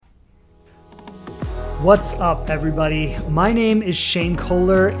What's up, everybody? My name is Shane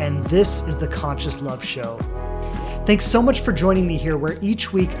Kohler, and this is the Conscious Love Show. Thanks so much for joining me here, where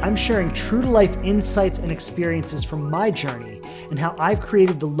each week I'm sharing true-to-life insights and experiences from my journey and how I've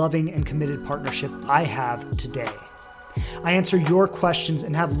created the loving and committed partnership I have today. I answer your questions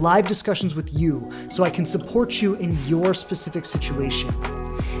and have live discussions with you so I can support you in your specific situation.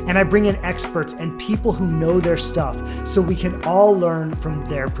 And I bring in experts and people who know their stuff so we can all learn from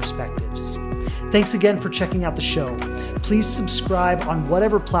their perspectives. Thanks again for checking out the show. Please subscribe on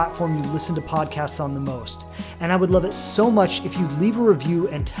whatever platform you listen to podcasts on the most. And I would love it so much if you leave a review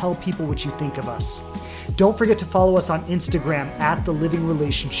and tell people what you think of us. Don't forget to follow us on Instagram at The Living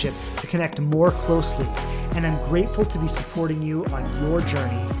Relationship to connect more closely. And I'm grateful to be supporting you on your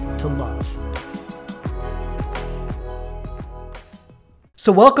journey to love.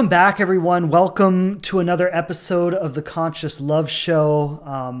 So welcome back, everyone. Welcome to another episode of the Conscious Love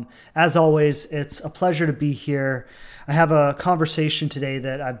Show. As always, it's a pleasure to be here. I have a conversation today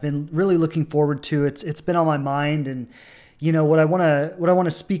that I've been really looking forward to. It's been on my mind, and you know what I want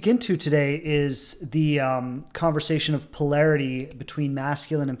to speak into today is the conversation of polarity between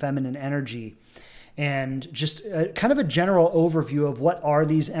masculine and feminine energy, and just kind of a general overview of what are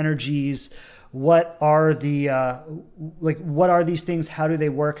these energies. What are what are these things? How do they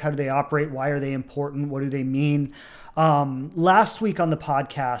work? How do they operate? Why are they important? What do they mean? Last week on the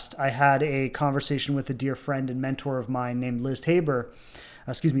podcast, I had a conversation with a dear friend and mentor of mine named Liz Haber,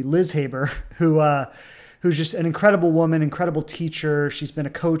 who's just an incredible woman, incredible teacher. She's been a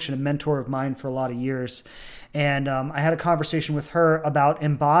coach and a mentor of mine for a lot of years. And I had a conversation with her about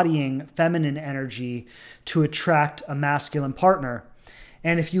embodying feminine energy to attract a masculine partner.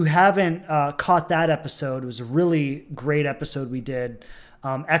 And if you haven't caught that episode, it was a really great episode we did.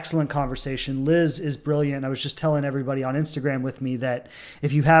 Excellent conversation. Liz is brilliant. I was just telling everybody on Instagram with me that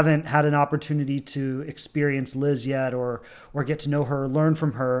if you haven't had an opportunity to experience Liz yet or get to know her or learn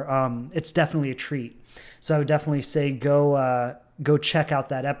from her, it's definitely a treat. So I would definitely say go check out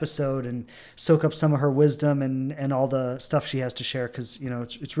that episode and soak up some of her wisdom and all the stuff she has to share, because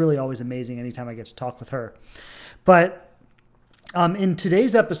it's really always amazing anytime I get to talk with her. But in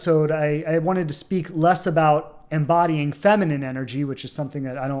today's episode, I wanted to speak less about embodying feminine energy, which is something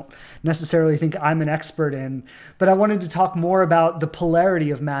that I don't necessarily think I'm an expert in, but I wanted to talk more about the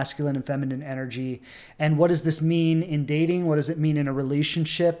polarity of masculine and feminine energy, and what does this mean in dating? What does it mean in a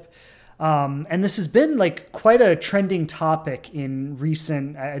relationship? And this has been like quite a trending topic in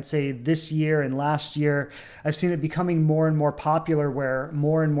recent, I'd say this year and last year. I've seen it becoming more and more popular, where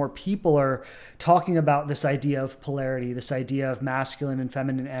more and more people are talking about this idea of polarity, this idea of masculine and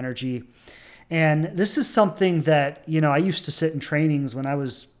feminine energy. And this is something that, I used to sit in trainings when I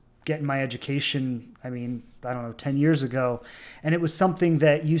was getting my education, 10 years ago. And it was something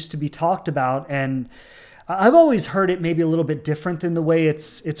that used to be talked about. And I've always heard it maybe a little bit different than the way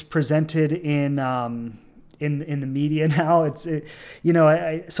it's presented in the media now.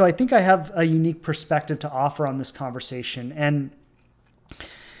 So I think I have a unique perspective to offer on this conversation. And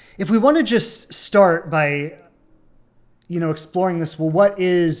if we want to just start by, exploring this, well, what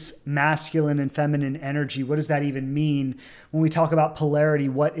is masculine and feminine energy? What does that even mean? When we talk about polarity,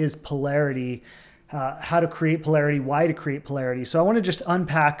 what is polarity? How to create polarity, why to create polarity. So I want to just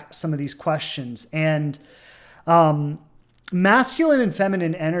unpack some of these questions. And masculine and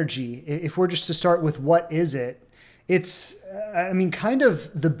feminine energy, if we're just to start with what is it, it's, kind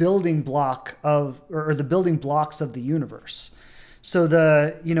of the building block or the building blocks of the universe. So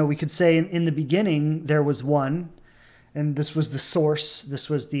we could say in the beginning, there was one, and this was the source. This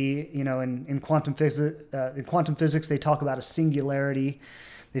was in quantum physics, they talk about a singularity.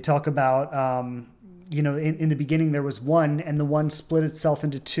 They talk about, in the beginning there was one, and the one split itself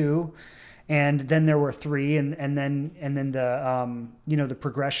into two, and then there were three, and then the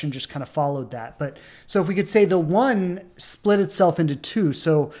progression just kind of followed that. But so if we could say the one split itself into two,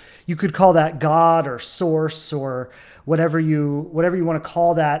 so you could call that God or source or whatever you want to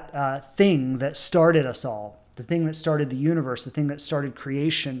call that thing that started us all, the thing that started the universe, the thing that started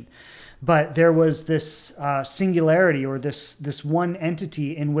creation. But there was this singularity, or this one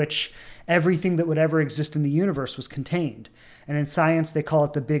entity in which everything that would ever exist in the universe was contained. And in science, they call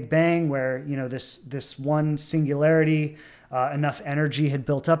it the Big Bang, where this one singularity, enough energy had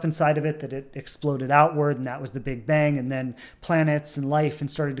built up inside of it that it exploded outward, and that was the Big Bang. And then planets and life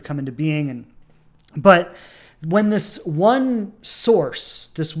started to come into being. But when this one source,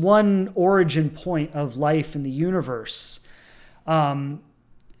 this one origin point of life in the universe,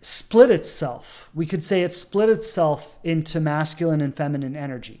 split itself, we could say it split itself into masculine and feminine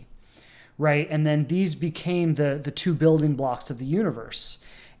energy, right? And then these became the two building blocks of the universe.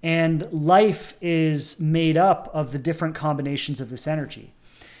 And life is made up of the different combinations of this energy.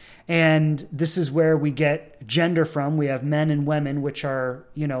 And this is where we get gender from. We have men and women, which are,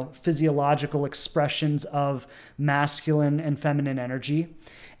 physiological expressions of masculine and feminine energy.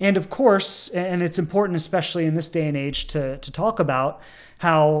 And of course, and it's important, especially in this day and age, to talk about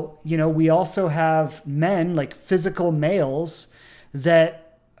how, we also have men, like physical males,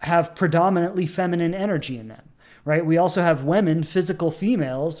 that have predominantly feminine energy in them, right? We also have women, physical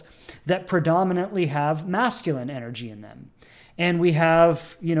females, that predominantly have masculine energy in them. And we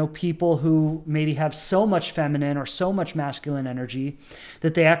have, people who maybe have so much feminine or so much masculine energy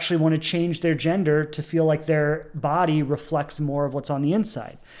that they actually want to change their gender to feel like their body reflects more of what's on the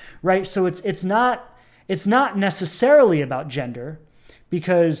inside, right? So it's not necessarily about gender,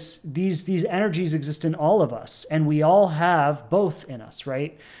 because these energies exist in all of us, and we all have both in us,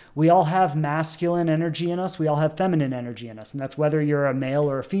 right? We all have masculine energy in us. We all have feminine energy in us. And that's whether you're a male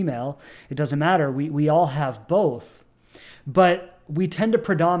or a female. It doesn't matter. We all have both. But we tend to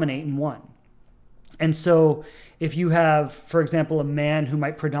predominate in one. And so if you have, for example, a man who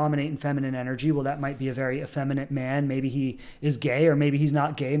might predominate in feminine energy, well, that might be a very effeminate man. Maybe he is gay, or maybe he's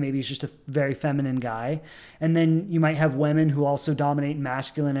not gay. Maybe he's just a very feminine guy. And then you might have women who also dominate in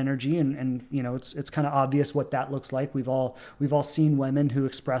masculine energy. And it's kind of obvious what that looks like. We've all seen women who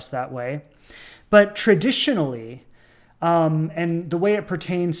express that way. But traditionally, and the way it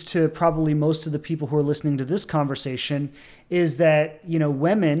pertains to probably most of the people who are listening to this conversation is that,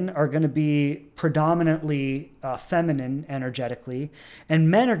 women are going to be predominantly feminine energetically,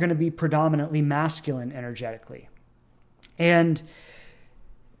 and men are going to be predominantly masculine energetically. And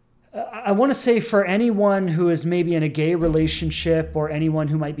I want to say, for anyone who is maybe in a gay relationship, or anyone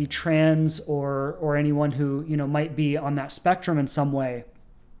who might be trans, or anyone who, might be on that spectrum in some way,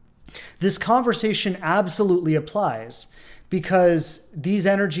 this conversation absolutely applies, because these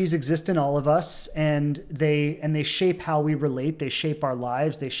energies exist in all of us, and they shape how we relate. They shape our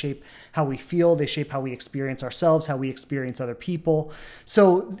lives. They shape how we feel. They shape how we experience ourselves, how we experience other people.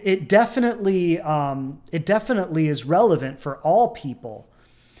 So it definitely is relevant for all people.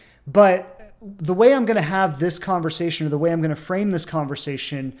 But the way I'm going to have this conversation, or the way I'm going to frame this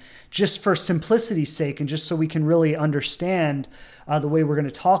conversation, just for simplicity's sake, and just so we can really understand the way we're going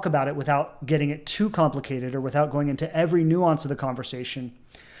to talk about it without getting it too complicated, or without going into every nuance of the conversation,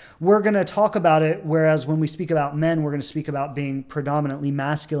 we're going to talk about it. Whereas when we speak about men, we're going to speak about being predominantly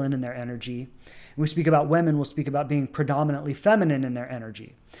masculine in their energy. When we speak about women, we'll speak about being predominantly feminine in their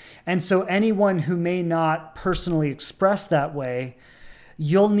energy. And so anyone who may not personally express that way,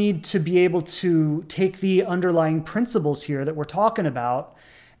 you'll need to be able to take the underlying principles here that we're talking about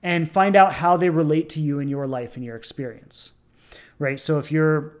and find out how they relate to you in your life and your experience, right? So if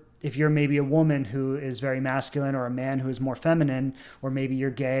you're maybe a woman who is very masculine, or a man who is more feminine, or maybe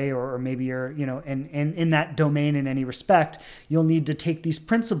you're gay, or maybe you're, in that domain in any respect, you'll need to take these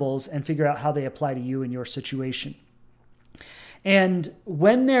principles and figure out how they apply to you and your situation. And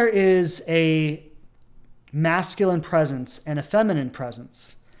when there is a masculine presence and a feminine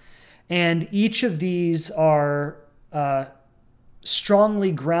presence, and each of these are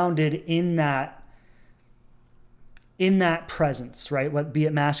strongly grounded in that presence, right? Be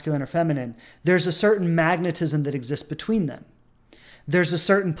it masculine or feminine, there's a certain magnetism that exists between them. There's a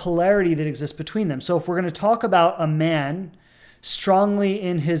certain polarity that exists between them. So if we're going to talk about a man strongly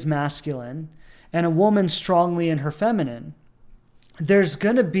in his masculine and a woman strongly in her feminine, there's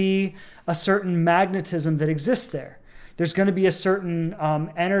going to be a certain magnetism that exists there. There's going to be a certain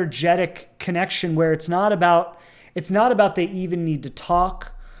energetic connection where it's not about they even need to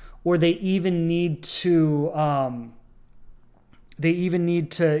talk, or they even need to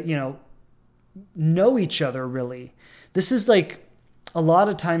know each other, really. This is like, a lot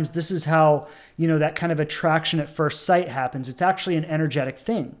of times this is how, that kind of attraction at first sight happens. It's actually an energetic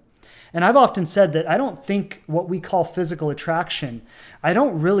thing. And I've often said that I don't think what we call physical attraction, I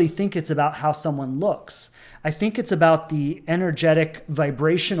don't really think it's about how someone looks. I think it's about the energetic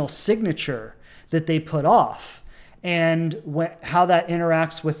vibrational signature that they put off, and how that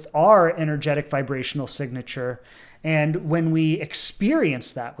interacts with our energetic vibrational signature. And when we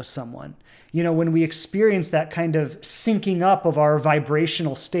experience that with someone, when we experience that kind of syncing up of our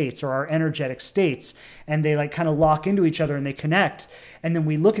vibrational states, or our energetic states, and they kind of lock into each other and they connect. And then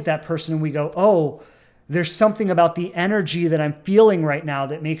we look at that person and we go, oh, there's something about the energy that I'm feeling right now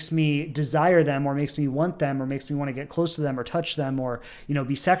that makes me desire them, or makes me want them, or makes me want to get close to them, or touch them, or,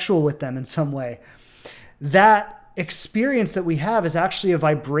 be sexual with them in some way. That experience that we have is actually a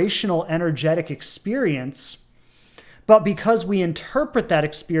vibrational, energetic experience. But because we interpret that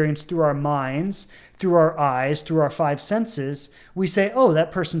experience through our minds, through our eyes, through our five senses, we say, oh,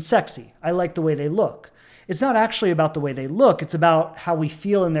 that person's sexy. I like the way they look. It's not actually about the way they look. It's about how we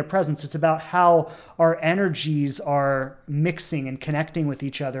feel in their presence. It's about how our energies are mixing and connecting with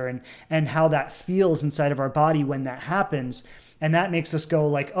each other, and how that feels inside of our body when that happens. And that makes us go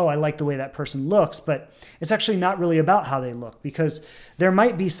like, oh, I like the way that person looks. But it's actually not really about how they look, because there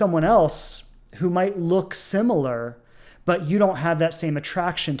might be someone else who might look similar, but you don't have that same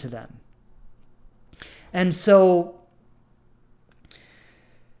attraction to them. And so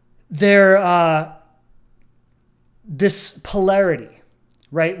this polarity,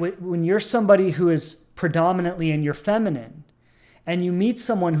 right? When you're somebody who is predominantly in your feminine and you meet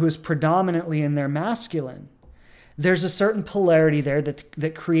someone who is predominantly in their masculine, there's a certain polarity there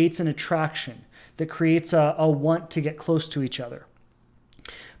that creates an attraction, that creates a want to get close to each other.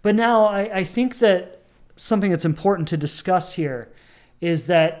 But now I think that something that's important to discuss here is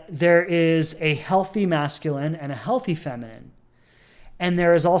that there is a healthy masculine and a healthy feminine. And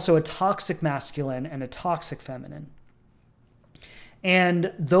there is also a toxic masculine and a toxic feminine.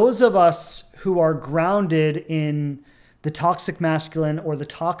 And those of us who are grounded in the toxic masculine or the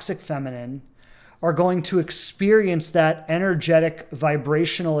toxic feminine are going to experience that energetic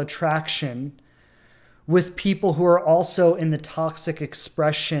vibrational attraction with people who are also in the toxic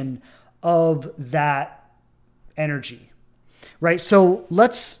expression of that energy. Right? So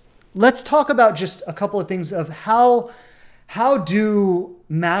let's talk about just a couple of things of how do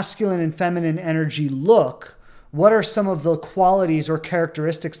masculine and feminine energy look? What are some of the qualities or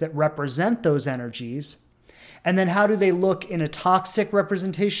characteristics that represent those energies? And then how do they look in a toxic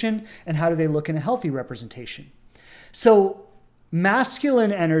representation, and how do they look in a healthy representation? So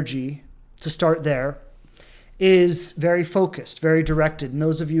masculine energy, to start there, is very focused, very directed. And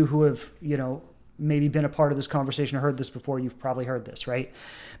those of you who have, maybe been a part of this conversation or heard this before, you've probably heard this, right?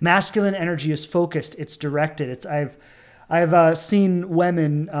 Masculine energy is focused, it's directed. I've seen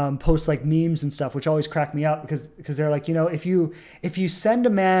women post like memes and stuff, which always crack me up because they're like, if you send a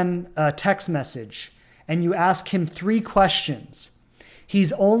man a text message and you ask him 3 questions,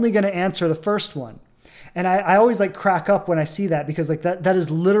 he's only going to answer the first one. And I always like crack up when I see that, because like that has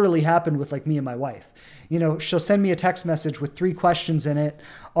literally happened with like me and my wife. She'll send me a text message with 3 questions in it.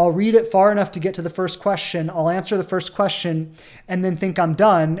 I'll read it far enough to get to the first question. I'll answer the first question and then think I'm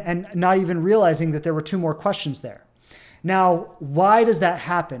done, and not even realizing that there were 2 more questions there. Now, why does that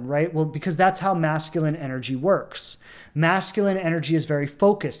happen, right? Well, because that's how masculine energy works. Masculine energy is very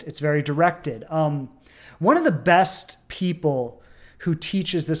focused. It's very directed. One of the best people who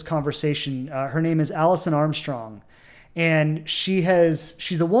teaches this conversation, her name is Alison Armstrong. And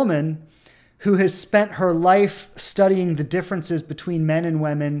she's a woman who has spent her life studying the differences between men and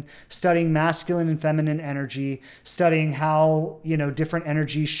women, studying masculine and feminine energy, studying how, different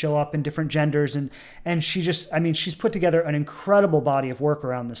energies show up in different genders. And she's put together an incredible body of work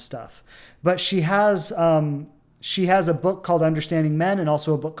around this stuff. But she has a book called Understanding Men and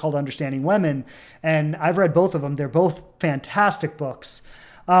also a book called Understanding Women. And I've read both of them. They're both fantastic books.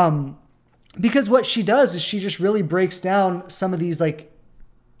 Because what she does is she just really breaks down some of these like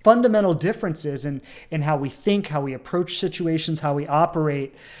fundamental differences in how we think, how we approach situations, how we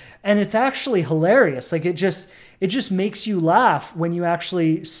operate. And it's actually hilarious. Like it just makes you laugh when you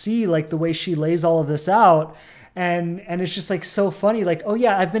actually see like the way she lays all of this out. And it's just like so funny. Like, oh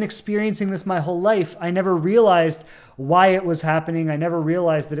yeah, I've been experiencing this my whole life. I never realized why it was happening. I never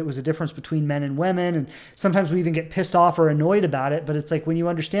realized that it was a difference between men and women. And sometimes we even get pissed off or annoyed about it. But it's like when you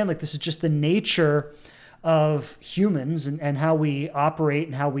understand like this is just the nature of humans and how we operate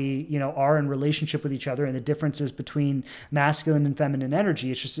and how we, are in relationship with each other, and the differences between masculine and feminine energy.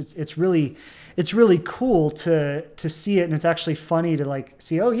 It's really cool to see it. And it's actually funny to like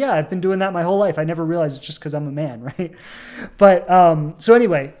see, oh yeah, I've been doing that my whole life. I never realized it's just because I'm a man. Right. But, so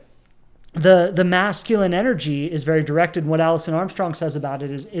anyway, the masculine energy is very directed. And what Alison Armstrong says about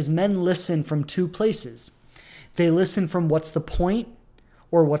it is men listen from 2 places. They listen from what's the point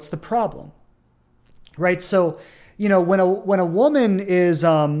or what's the problem. Right. So, when a woman is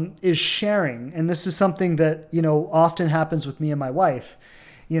sharing, and this is something that, often happens with me and my wife,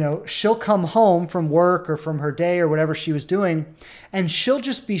 she'll come home from work or from her day or whatever she was doing, and she'll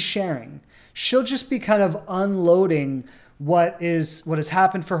just be sharing. She'll just be kind of unloading what has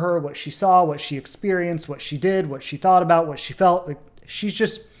happened for her, what she saw, what she experienced, what she did, what she thought about, what she felt. Like she's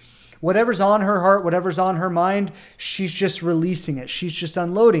just, whatever's on her heart, whatever's on her mind, she's just releasing it. She's just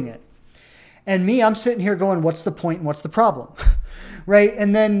unloading it. And me, I'm sitting here going, what's the point and what's the problem? Right.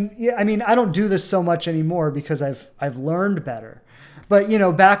 And then, I don't do this so much anymore because I've learned better. But,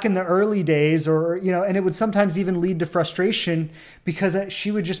 back in the early days and it would sometimes even lead to frustration because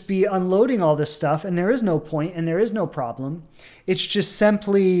she would just be unloading all this stuff and there is no point and there is no problem. It's just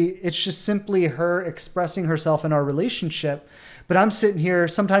simply her expressing herself in our relationship. But I'm sitting here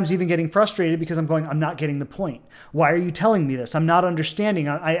sometimes even getting frustrated because I'm not getting the point. Why are you telling me this? I'm not understanding.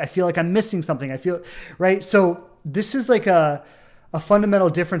 I feel like I'm missing something. Right? So this is like a fundamental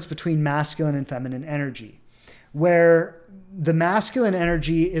difference between masculine and feminine energy, where the masculine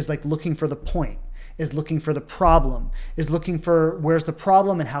energy is like looking for the point, is looking for the problem, is looking for where's the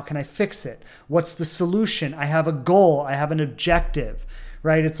problem and how can I fix it? What's the solution? I have a goal. I have an objective,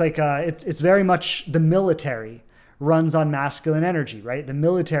 right? It's like, it's very much the military runs on masculine energy, right? The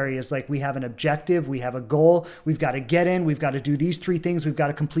military is like, we have an objective, we have a goal, we've got to get in, we've got to do these 3 things, we've got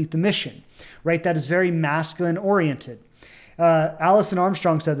to complete the mission, right? That is very masculine oriented. Alison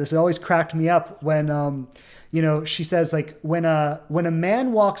Armstrong said this. It always cracked me up when, she says like when a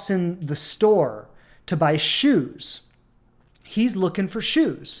man walks in the store to buy shoes, he's looking for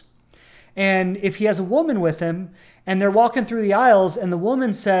shoes. And if he has a woman with him and they're walking through the aisles and the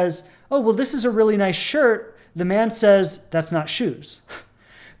woman says, "Oh, well, this is a really nice shirt," the man says, "That's not shoes."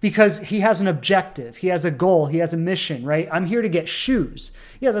 Because he has an objective, he has a goal, he has a mission, right? I'm here to get shoes.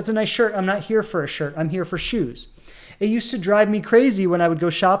 Yeah, that's a nice shirt. I'm not here for a shirt. I'm here for shoes. It used to drive me crazy when I would go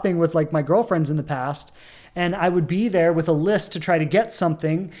shopping with like my girlfriends in the past, and I would be there with a list to try to get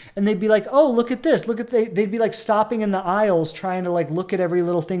something, and they'd be like, "Oh, look at this. They'd be like stopping in the aisles trying to like look at every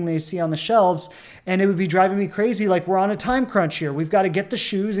little thing they see on the shelves, and it would be driving me crazy like we're on a time crunch here. We've got to get the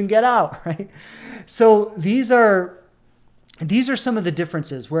shoes and get out, right? So these are some of the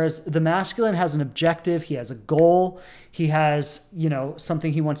differences. Whereas the masculine has an objective, he has a goal, he has,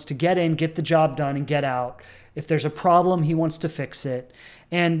 something he wants to get in, get the job done and get out. If there's a problem, he wants to fix it.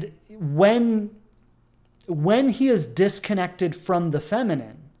 And when he is disconnected from the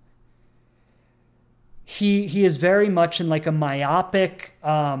feminine, he is very much in like a myopic,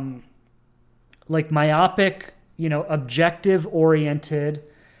 objective oriented,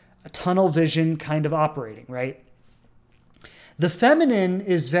 a tunnel vision kind of operating, right? The feminine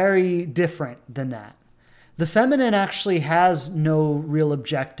is very different than that. The feminine actually has no real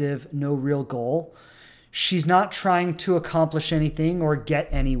objective, no real goal. She's not trying to accomplish anything or get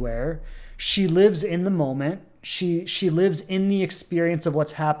anywhere. She lives in the moment. She lives in the experience of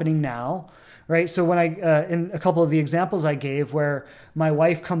what's happening now, right? So when in a couple of the examples I gave where my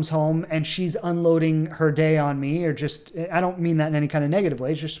wife comes home and she's unloading her day on me, or just, I don't mean that in any kind of negative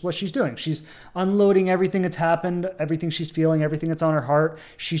way, it's just what she's doing. She's unloading everything that's happened, everything she's feeling, everything that's on her heart.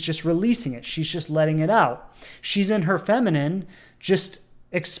 She's just releasing it. She's just letting it out. She's in her feminine, just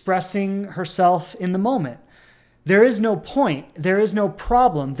expressing herself in the moment. There is no point. There is no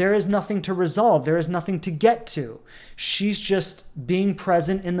problem. There is nothing to resolve. There is nothing to get to. She's just being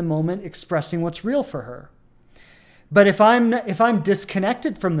present in the moment, expressing what's real for her. But if I'm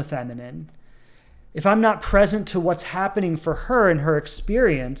disconnected from the feminine, if I'm not present to what's happening for her and her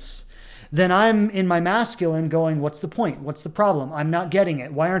experience, then I'm in my masculine going, what's the point? What's the problem? I'm not getting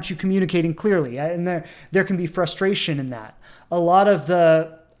it. Why aren't you communicating clearly? And there can be frustration in that. A lot of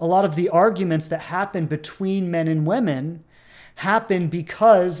the arguments that happen between men and women happen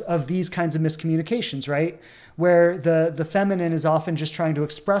because of these kinds of miscommunications, right? Where the feminine is often just trying to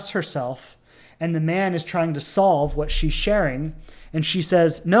express herself and the man is trying to solve what she's sharing. And she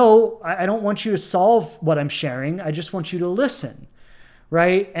says, "No, I don't want you to solve what I'm sharing. I just want you to listen."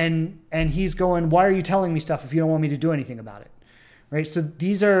 Right? And he's going, "Why are you telling me stuff if you don't want me to do anything about it?" Right? So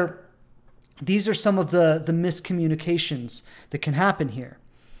these are some of the miscommunications that can happen here.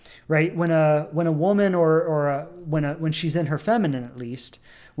 Right? When a woman when she's in her feminine, at least,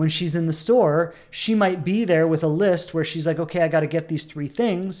 when she's in the store, she might be there with a list where she's like, "Okay, I got to get these 3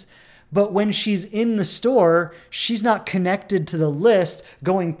 things." But when she's in the store, she's not connected to the list,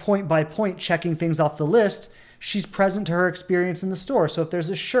 going point by point, checking things off the list. She's present to her experience in the store. So if there's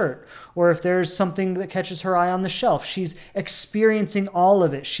a shirt or if there's something that catches her eye on the shelf, she's experiencing all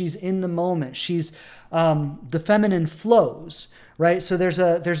of it. She's in the moment. She's the feminine flows, right? So there's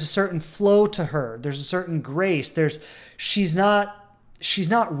a certain flow to her. There's a certain grace. She's not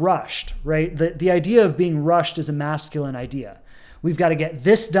rushed, right? The idea of being rushed is a masculine idea. We've got to get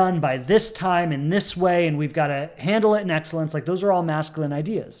this done by this time in this way, and we've got to handle it in excellence. Like, those are all masculine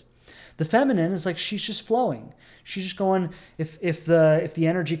ideas. The feminine is like, she's just flowing. She's just going, if the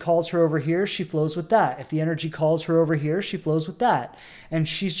energy calls her over here, she flows with that. If the energy calls her over here, she flows with that. And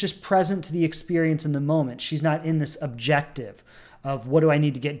she's just present to the experience in the moment. She's not in this objective of, what do I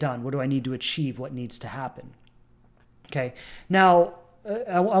need to get done? What do I need to achieve? What needs to happen? Okay. Now,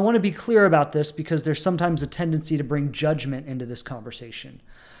 I want to be clear about this because there's sometimes a tendency to bring judgment into this conversation.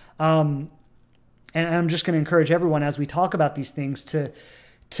 And I'm just going to encourage everyone as we talk about these things to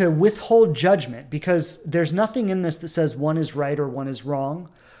withhold judgment, because there's nothing in this that says one is right or one is wrong.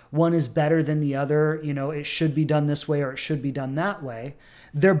 One is better than the other. It should be done this way or it should be done that way.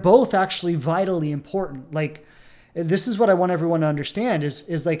 They're both actually vitally important. Like, this is what I want everyone to understand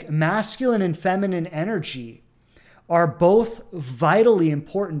is like masculine and feminine energy are both vitally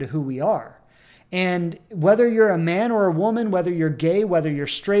important to who we are. And whether you're a man or a woman, whether you're gay, whether you're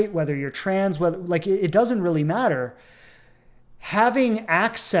straight, whether you're trans, it doesn't really matter. Having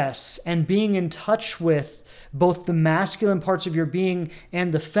access and being in touch with both the masculine parts of your being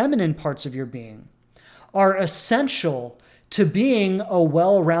and the feminine parts of your being are essential to being a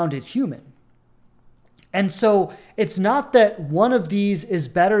well-rounded human. And so it's not that one of these is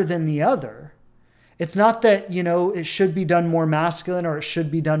better than the other. It's not that, it should be done more masculine or it should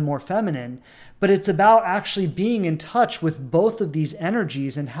be done more feminine, but it's about actually being in touch with both of these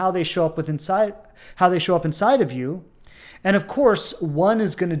energies and how they show up inside of you. And of course, one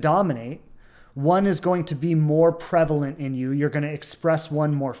is going to dominate. One is going to be more prevalent in you. You're going to express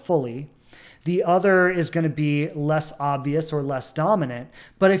one more fully. The other is going to be less obvious or less dominant.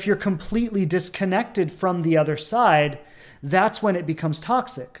 But if you're completely disconnected from the other side, that's when it becomes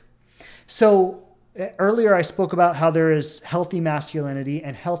toxic. So earlier I spoke about how there is healthy masculinity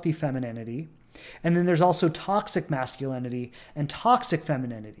and healthy femininity. And then there's also toxic masculinity and toxic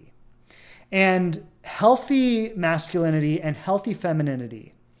femininity. And healthy masculinity and healthy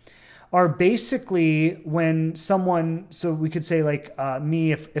femininity are basically when someone, so we could say like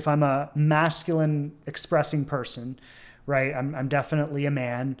me, if I'm a masculine expressing person, right? I'm definitely a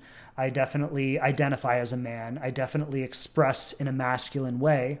man. I definitely identify as a man. I definitely express in a masculine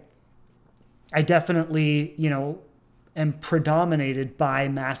way. I definitely, am predominated by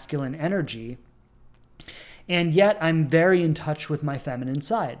masculine energy. And yet I'm very in touch with my feminine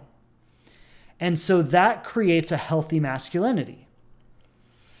side. And so that creates a healthy masculinity.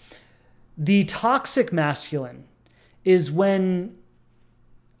 The toxic masculine is when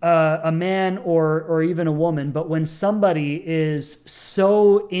a man or even a woman, but when somebody is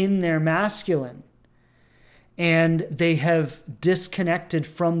so in their masculine and they have disconnected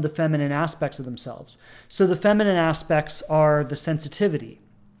from the feminine aspects of themselves. So the feminine aspects are the sensitivity,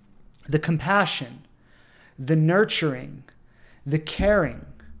 the compassion, the nurturing, the caring,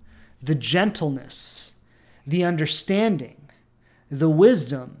 the gentleness, the understanding, the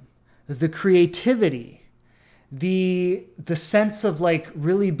wisdom, the creativity, the sense of like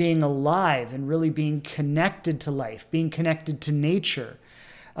really being alive and really being connected to life, being connected to nature.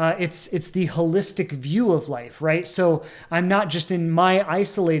 It's the holistic view of life, right? So I'm not just in my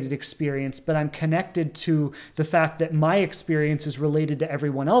isolated experience, but I'm connected to the fact that my experience is related to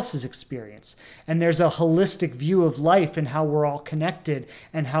everyone else's experience. And there's a holistic view of life and how we're all connected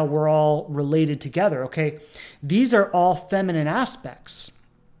and how we're all related together, okay? These are all feminine aspects.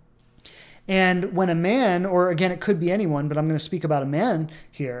 And when a man, or again, it could be anyone, but I'm going to speak about a man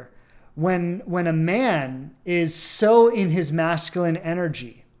here. When a man is so in his masculine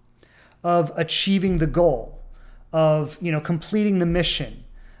energy of achieving the goal, of, completing the mission,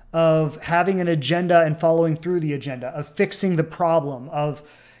 of having an agenda and following through the agenda, of fixing the problem, of,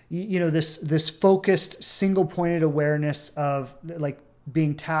 this focused, single-pointed awareness of like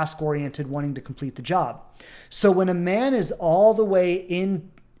being task-oriented, wanting to complete the job. So when a man is all the way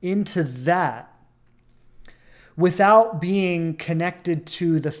into that without being connected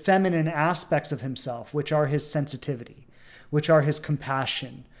to the feminine aspects of himself, which are his sensitivity, which are his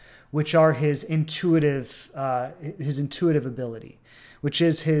compassion, which are his intuitive ability, which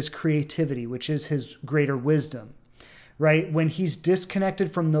is his creativity, which is his greater wisdom, right? When he's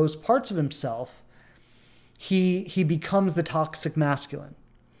disconnected from those parts of himself, he becomes the toxic masculine.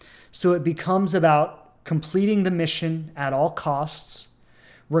 So it becomes about completing the mission at all costs,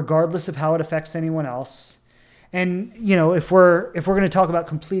 regardless of how it affects anyone else. And, if we're going to talk about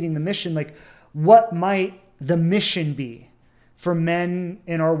completing the mission, like what might the mission be for men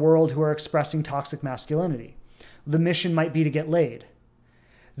in our world who are expressing toxic masculinity? The mission might be to get laid.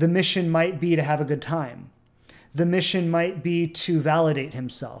 The mission might be to have a good time. The mission might be to validate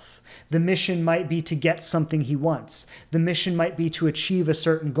himself. The mission might be to get something he wants. The mission might be to achieve a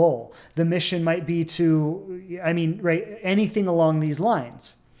certain goal. The mission might be to, right, anything along these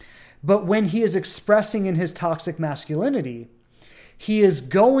lines. But when he is expressing in his toxic masculinity, he is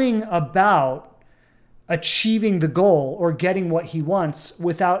going about achieving the goal or getting what he wants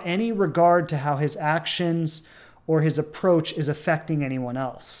without any regard to how his actions or his approach is affecting anyone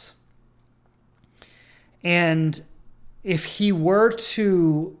else. And if he were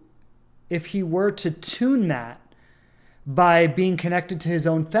to tune that by being connected to his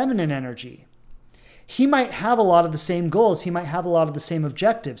own feminine energy, he might have a lot of the same goals. He might have a lot of the same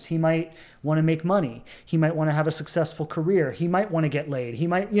objectives. He might want to make money. He might want to have a successful career. He might want to get laid. He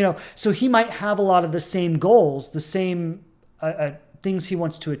might, so he might have a lot of the same goals, the same things he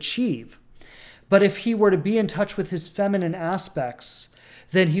wants to achieve. But if he were to be in touch with his feminine aspects,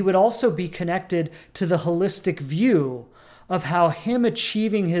 then he would also be connected to the holistic view of how him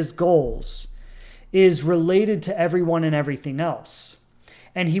achieving his goals is related to everyone and everything else.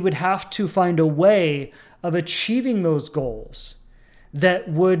 And he would have to find a way of achieving those goals that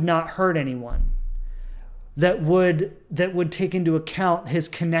would not hurt anyone, that would take into account his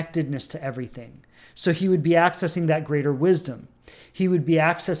connectedness to everything. So he would be accessing that greater wisdom. He would be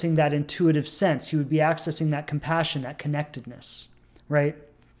accessing that intuitive sense. He would be accessing that compassion, that connectedness, right?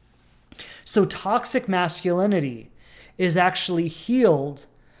 So toxic masculinity is actually healed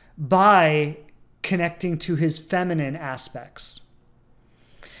by connecting to his feminine aspects.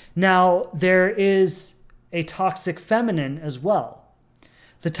 Now, there is a toxic feminine as well.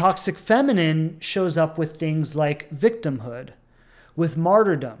 The toxic feminine shows up with things like victimhood, with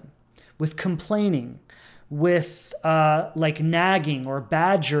martyrdom, with complaining, with like nagging or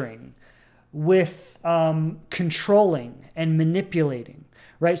badgering, with controlling and manipulating,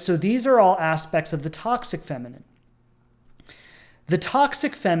 right? So these are all aspects of the toxic feminine. The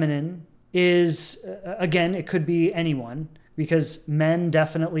toxic feminine is, again, it could be anyone, because men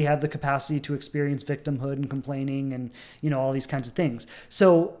definitely have the capacity to experience victimhood and complaining and, all these kinds of things.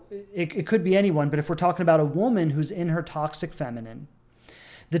 So it could be anyone, but if we're talking about a woman who's in her toxic feminine,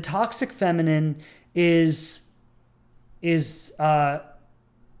 the toxic feminine is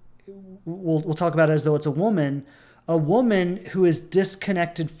we'll talk about it as though it's a woman who is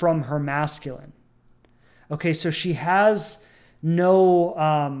disconnected from her masculine. Okay, so she has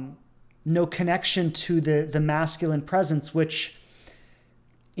no connection to the masculine presence, which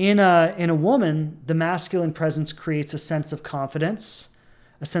in a woman, the masculine presence creates a sense of confidence,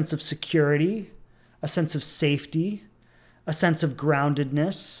 a sense of security, a sense of safety, a sense of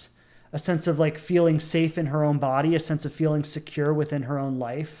groundedness, a sense of like feeling safe in her own body, a sense of feeling secure within her own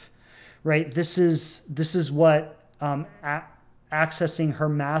life, right? This is what accessing her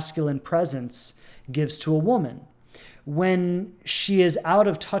masculine presence gives to a woman. When she is out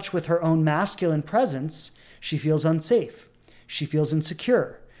of touch with her own masculine presence, she feels unsafe. She feels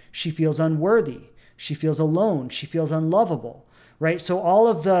insecure. She feels unworthy. She feels alone. She feels unlovable, right? So all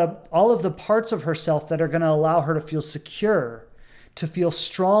of the parts of herself that are going to allow her to feel secure, to feel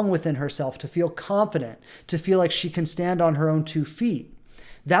strong within herself, to feel confident, to feel like she can stand on her own 2 feet,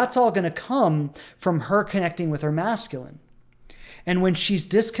 that's all going to come from her connecting with her masculine. And when she's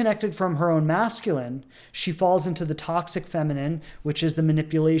disconnected from her own masculine, she falls into the toxic feminine, which is the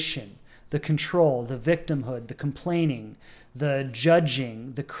manipulation, the control, the victimhood, the complaining, the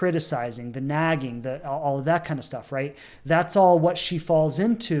judging, the criticizing, the nagging, all of that kind of stuff, right? That's all what she falls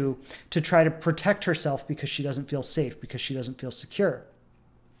into to try to protect herself because she doesn't feel safe, because she doesn't feel secure.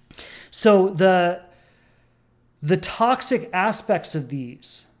 So the toxic aspects of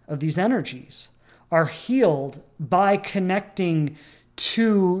these energies are healed by connecting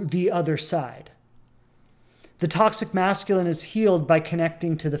to the other side. The toxic masculine is healed by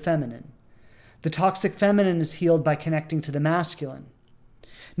connecting to the feminine. The toxic feminine is healed by connecting to the masculine.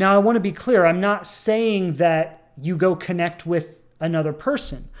 Now, I want to be clear. I'm not saying that you go connect with another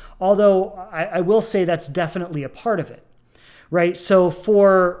person, although I will say that's definitely a part of it, right? So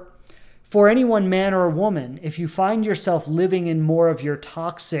for anyone, man or woman, if you find yourself living in more of your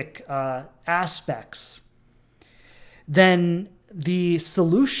toxic aspects, then the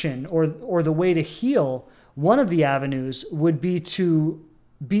solution or the way to heal, one of the avenues would be to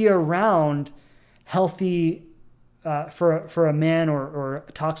be around healthy, for a man or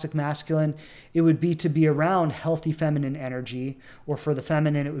a toxic masculine, it would be to be around healthy feminine energy, or for the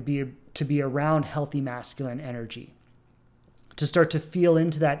feminine, it would be to be around healthy masculine energy. To start to feel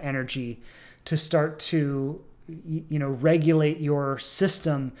into that energy, to start to, regulate your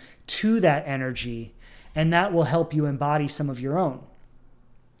system to that energy, and that will help you embody some of your own.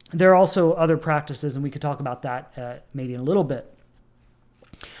 There are also other practices, and we could talk about that maybe in a little bit.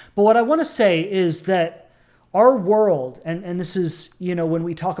 But what I want to say is that our world, and this is, when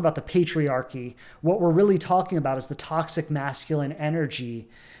we talk about the patriarchy, what we're really talking about is the toxic masculine energy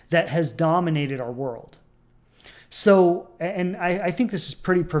that has dominated our world. So, and I think this is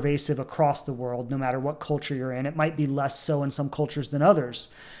pretty pervasive across the world, no matter what culture you're in. It might be less so in some cultures than others.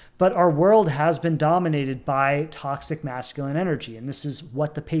 But our world has been dominated by toxic masculine energy. And this is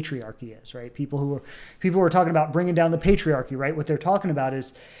what the patriarchy is, right? People who are talking about bringing down the patriarchy, right? What they're talking about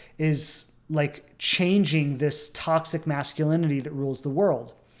is like changing this toxic masculinity that rules the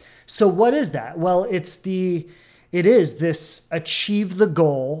world. So what is that? Well, it is this achieve the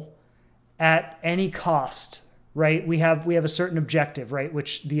goal at any cost, right? We have a certain objective, right?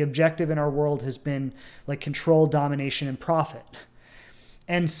 Which the objective in our world has been like control, domination, and profit.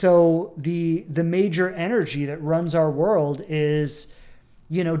 And so the major energy that runs our world is,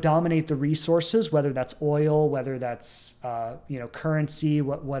 dominate the resources, whether that's oil, whether that's, currency,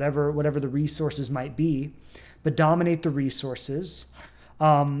 whatever the resources might be, but dominate the resources.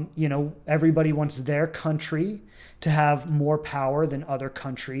 Everybody wants their country to have more power than other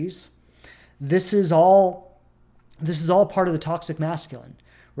countries. This is all part of the toxic masculine,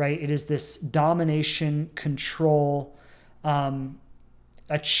 right? It is this domination, control,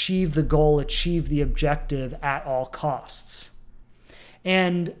 achieve the goal, achieve the objective at all costs.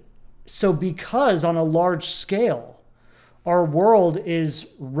 And so because on a large scale, our world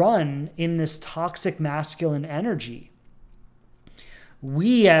is run in this toxic masculine energy,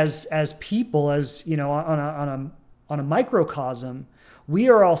 we as people, as on a microcosm, we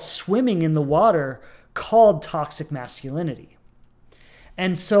are all swimming in the water called toxic masculinity.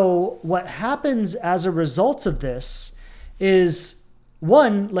 And so what happens as a result of this is,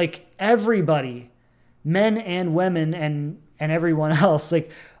 one, like everybody, men and women and everyone else, like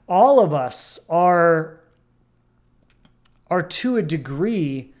all of us are to a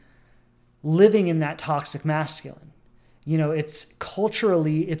degree living in that toxic masculine. It's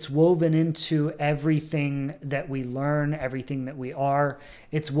culturally, it's woven into everything that we learn, everything that we are.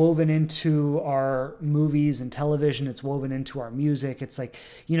 It's woven into our movies and television. It's woven into our music. It's like,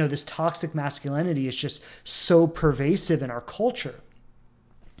 this toxic masculinity is just so pervasive in our culture.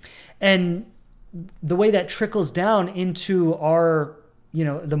 And the way that trickles down into our,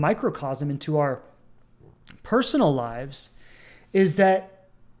 the microcosm, into our personal lives is that,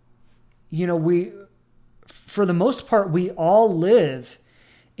 for the most part, we all live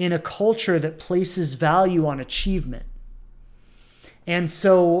in a culture that places value on achievement. And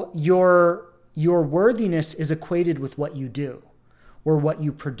so your worthiness is equated with what you do or what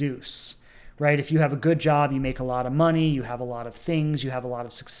you produce, right? If you have a good job, you make a lot of money, you have a lot of things, you have a lot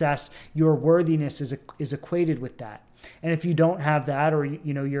of success, your worthiness is equated with that. And if you don't have that, or,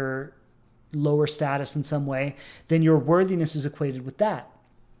 you're lower status in some way, then your worthiness is equated with that.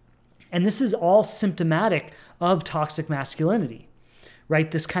 And this is all symptomatic of toxic masculinity,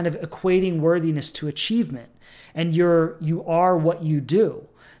 right? This kind of equating worthiness to achievement. And you are what you do.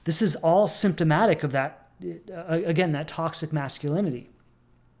 This is all symptomatic of that, again, that toxic masculinity.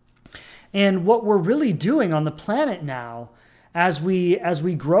 And what we're really doing on the planet now, as we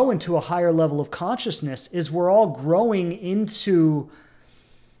grow into a higher level of consciousness, is we're all growing into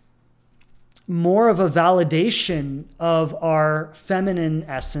more of a validation of our feminine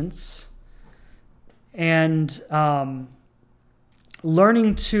essence and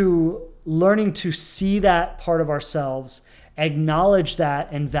learning to see that part of ourselves, acknowledge that,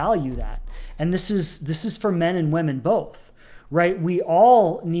 and value that. And this is for men and women both, right? We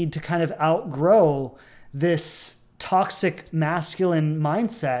all need to kind of outgrow this toxic masculine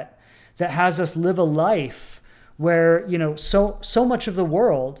mindset that has us live a life where, so much of the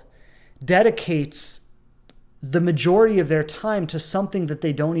world dedicates the majority of their time to something that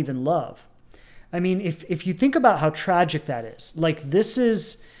they don't even love. I mean, if you think about how tragic that is, like this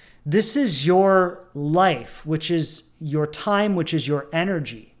is your life, which is your time, which is your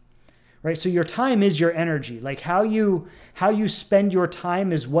energy, right? So your time is your energy. Like how you spend your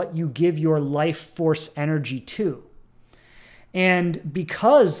time is what you give your life force energy to. And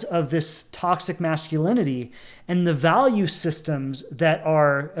because of this toxic masculinity and the value systems that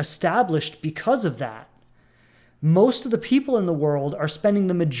are established because of that, most of the people in the world are spending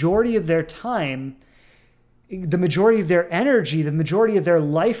the majority of their time, the majority of their energy, the majority of their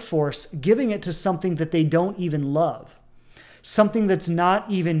life force, giving it to something that they don't even love, something that's not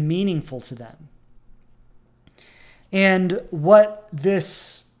even meaningful to them. And what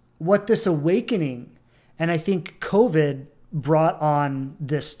this awakening, and I think COVID brought on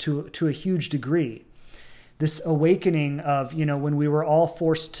this to a huge degree, this awakening of, when we were all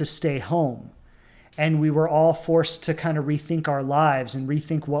forced to stay home and we were all forced to kind of rethink our lives and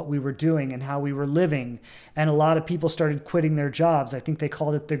rethink what we were doing and how we were living. And a lot of people started quitting their jobs. I think they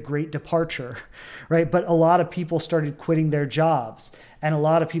called it the Great Departure, right? But a lot of people started quitting their jobs, and a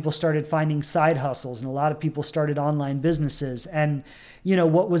lot of people started finding side hustles, and a lot of people started online businesses. And,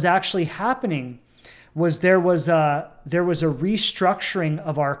 what was actually happening was there was a restructuring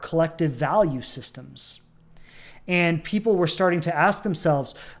of our collective value systems. And people were starting to ask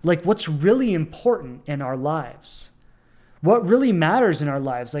themselves, like, what's really important in our lives? What really matters in our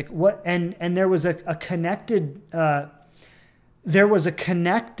lives? Like what, and there was a connected, there was a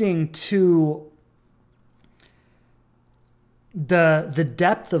connecting to the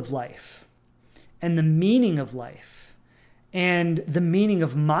depth of life and the meaning of life and the meaning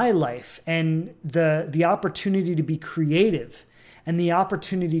of my life and the opportunity to be creative and the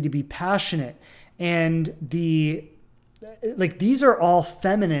opportunity to be passionate and these are all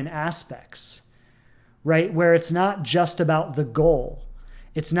feminine aspects, right? Where it's not just about the goal.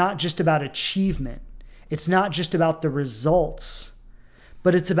 It's not just about achievement. It's not just about the results,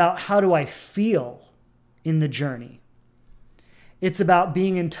 but it's about how do I feel in the journey. It's about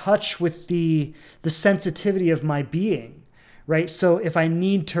being in touch with the sensitivity of my being, right? So if I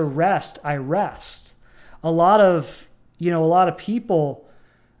need to rest, I rest. A lot of people,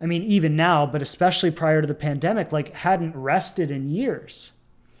 I mean, even now, but especially prior to the pandemic, like hadn't rested in years.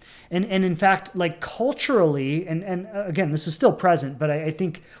 And in fact, like culturally, and again, this is still present, but I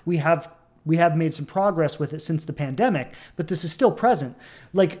think we have made some progress with it since the pandemic, but this is still present.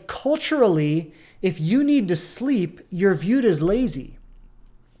 Like culturally, if you need to sleep, you're viewed as lazy.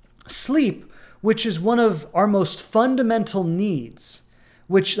 Sleep, which is one of our most fundamental needs,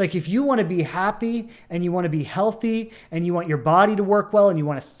 which like if you want to be happy and you want to be healthy and you want your body to work well and you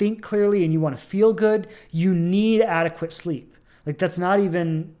want to think clearly and you want to feel good, you need adequate sleep. Like that's not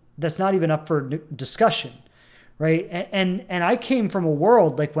even up for discussion, right? And I came from a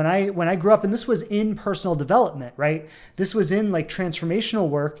world like when I grew up, and this was in personal development, right? This was in like transformational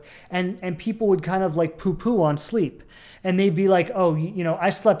work, and people would kind of like poo-poo on sleep. And they'd be like, oh,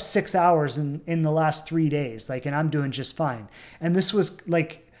 I slept 6 hours in the last 3 days, like, and I'm doing just fine. And this was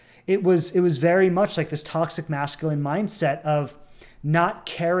like, it was very much like this toxic masculine mindset of not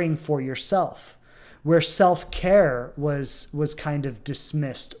caring for yourself, where self-care was kind of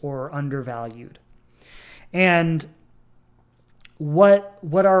dismissed or undervalued. And what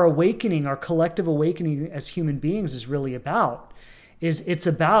our awakening, our collective awakening as human beings is really about, is it's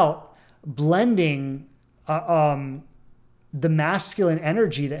about blending the masculine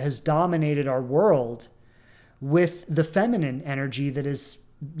energy that has dominated our world with the feminine energy that is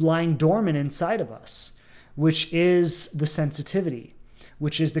lying dormant inside of us, which is the sensitivity,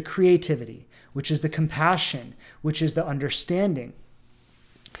 which is the creativity, which is the compassion, which is the understanding.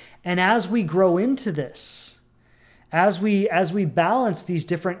 And as we grow into this, as we balance these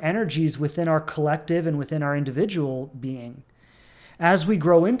different energies within our collective and within our individual being, as we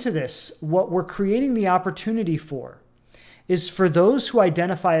grow into this, what we're creating the opportunity for is for those who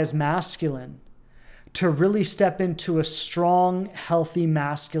identify as masculine to really step into a strong, healthy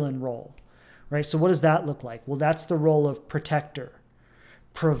masculine role, right? So what does that look like? Well, that's the role of protector,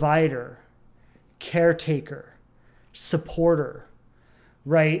 provider, caretaker, supporter,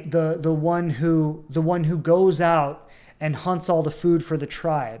 right? The one who goes out and hunts all the food for the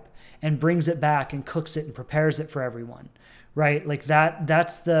tribe and brings it back and cooks it and prepares it for everyone, right? Like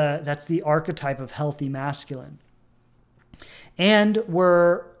that's the archetype of healthy masculine. And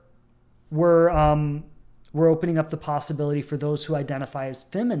we're opening up the possibility for those who identify as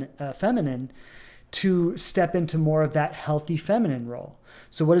feminine to step into more of that healthy feminine role.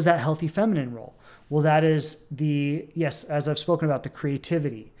 So what is that healthy feminine role? Well, that is as I've spoken about, the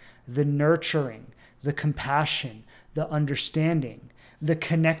creativity, the nurturing, the compassion, the understanding, the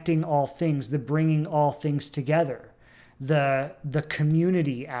connecting all things, the bringing all things together, the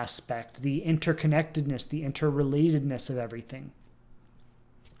community aspect, the interconnectedness, the interrelatedness of everything.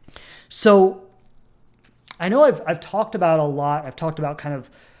 So I know I've talked about a lot. I've talked about kind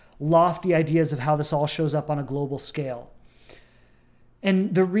of lofty ideas of how this all shows up on a global scale.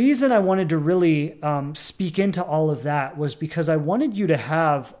 And the reason I wanted to really speak into all of that was because I wanted you to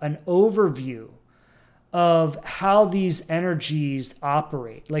have an overview of how these energies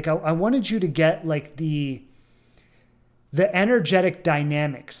operate. Like I wanted you to get like the energetic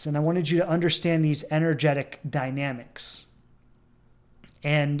dynamics, and I wanted you to understand these energetic dynamics.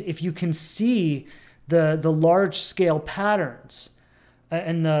 And if you can see the large scale patterns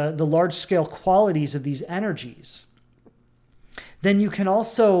and the large scale qualities of these energies, then you can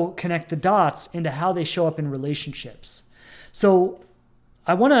also connect the dots into how they show up in relationships. So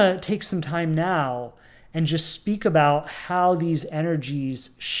I want to take some time now and just speak about how these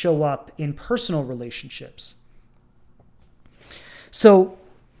energies show up in personal relationships. So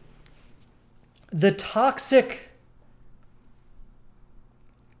the toxic,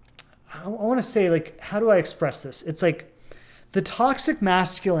 I want to say, like, how do I express this? It's like the toxic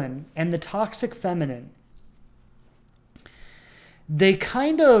masculine and the toxic feminine, they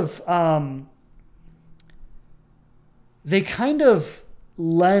kind of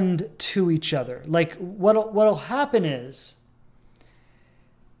lend to each other. Like what'll happen is,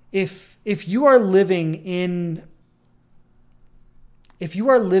 if you are living in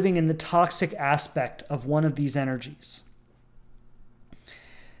the toxic aspect of one of these energies,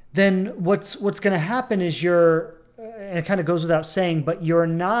 then what's going to happen is and it kind of goes without saying, but you're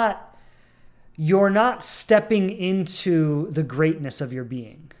not stepping into the greatness of your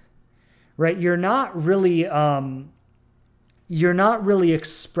being, right? You're not really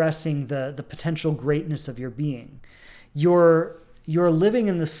expressing the potential greatness of your being. You're living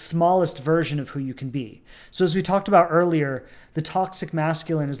in the smallest version of who you can be. So as we talked about earlier, the toxic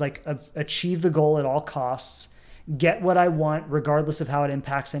masculine is like achieve the goal at all costs, get what I want regardless of how it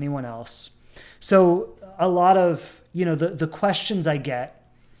impacts anyone else. So a lot of, the questions I get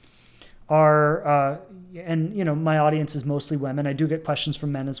are, and my audience is mostly women. I do get questions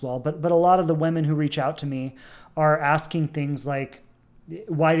from men as well, but a lot of the women who reach out to me are asking things like,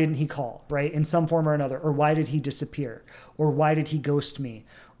 why didn't he call, right? In some form or another, or why did he disappear? Or why did he ghost me?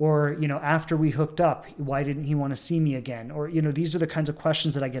 Or, after we hooked up, why didn't he want to see me again? Or, these are the kinds of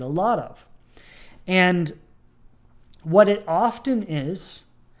questions that I get a lot of. And what it often is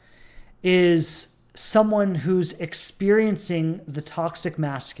someone who's experiencing the toxic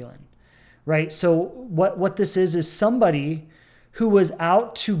masculine, right? So what this is somebody who was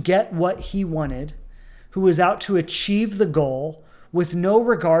out to get what he wanted, who was out to achieve the goal with no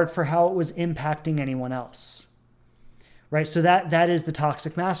regard for how it was impacting anyone else, right? So that is the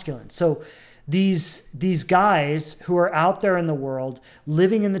toxic masculine. So these guys who are out there in the world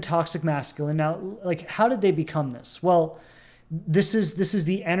living in the toxic masculine, now, like, how did they become this? Well, this is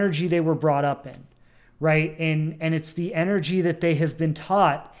the energy they were brought up in, right? And it's the energy that they have been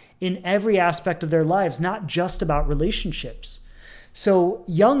taught in every aspect of their lives, not just about relationships. So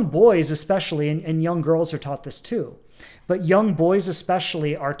young boys especially, and young girls are taught this too, but young boys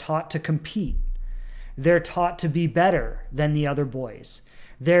especially are taught to compete. They're taught to be better than the other boys.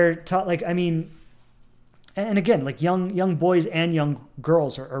 They're taught, and again, like young boys and young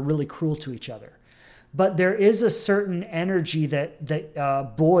girls are really cruel to each other. But there is a certain energy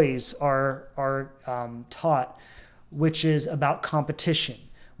that boys are taught, which is about competition,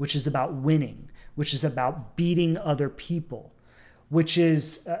 which is about winning, which is about beating other people, which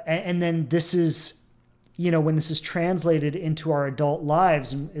is, and then this is, when this is translated into our adult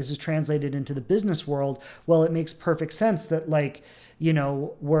lives and this is translated into the business world, well, it makes perfect sense that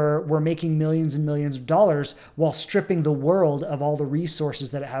we're making millions and millions of dollars while stripping the world of all the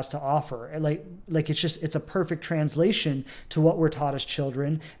resources that it has to offer. It's a perfect translation to what we're taught as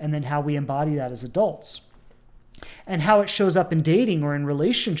children and then how we embody that as adults. And how it shows up in dating or in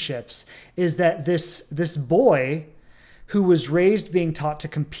relationships is that this boy who was raised being taught to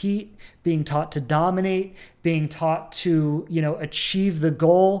compete, being taught to dominate, being taught to, achieve the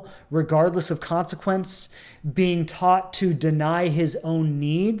goal regardless of consequence, being taught to deny his own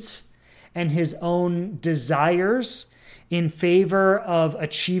needs and his own desires in favor of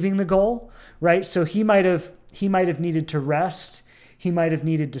achieving the goal, right? So he might have needed to rest. He might have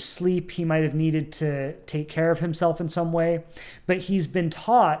needed to sleep. He might have needed to take care of himself in some way, but he's been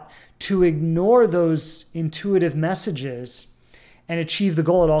taught to ignore those intuitive messages and achieve the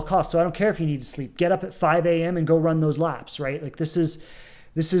goal at all costs. So I don't care if you need to sleep. Get up at 5 a.m. and go run those laps, right? Like this is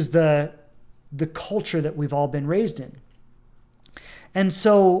the culture that we've all been raised in. And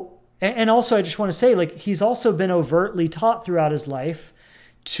so, and also I just want to say, like, he's also been overtly taught throughout his life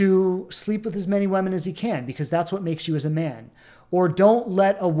to sleep with as many women as he can, because that's what makes you as a man. Or don't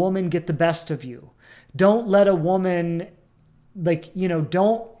let a woman get the best of you. Don't let a woman,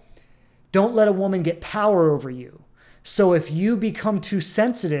 don't let a woman get power over you. So if you become too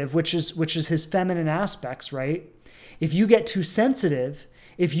sensitive, which is his feminine aspects, right? If you get too sensitive,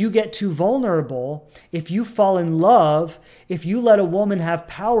 if you get too vulnerable, if you fall in love, if you let a woman have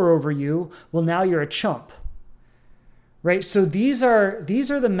power over you, well, now you're a chump, right? So these are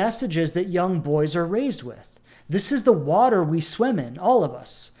the messages that young boys are raised with. This is the water we swim in, all of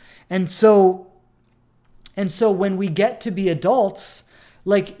us. And so when we get to be adults,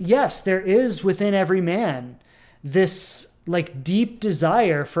 like, yes, there is within every man this like deep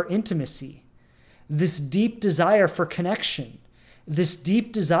desire for intimacy, this deep desire for connection, this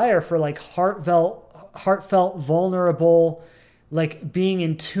deep desire for like heartfelt, vulnerable, like being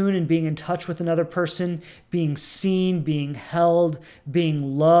in tune and being in touch with another person, being seen, being held,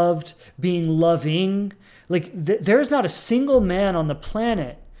 being loved, being loving. Like there's not a single man on the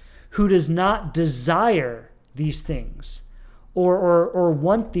planet who does not desire these things or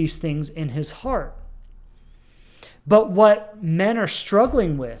want these things in his heart. But what men are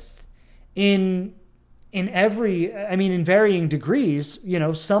struggling with in varying degrees,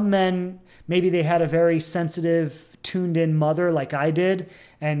 some men, maybe they had a very sensitive, tuned in mother like I did.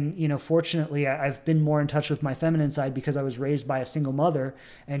 And, fortunately I've been more in touch with my feminine side because I was raised by a single mother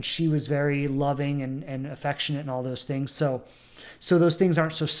and she was very loving and affectionate and all those things. So those things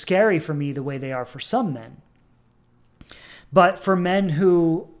aren't so scary for me the way they are for some men. But for men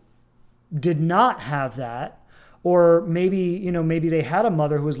who did not have that, or maybe they had a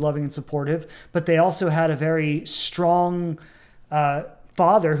mother who was loving and supportive, but they also had a very strong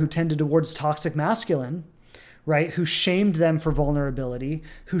father who tended towards toxic masculine, right? Who shamed them for vulnerability,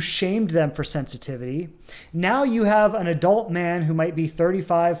 who shamed them for sensitivity. Now you have an adult man who might be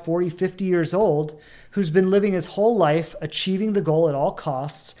 35, 40, 50 years old, who's been living his whole life achieving the goal at all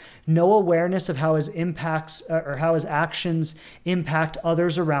costs, no awareness of how his actions impact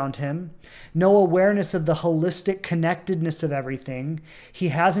others around him, no awareness of the holistic connectedness of everything. He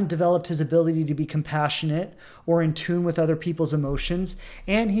hasn't developed his ability to be compassionate or in tune with other people's emotions,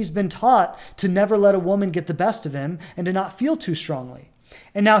 and he's been taught to never let a woman get the best of him and to not feel too strongly.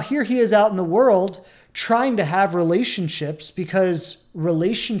 And now here he is out in the world trying to have relationships because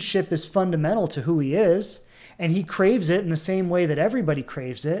relationship is fundamental to who he is, and he craves it in the same way that everybody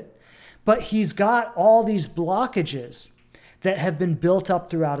craves it. But he's got all these blockages that have been built up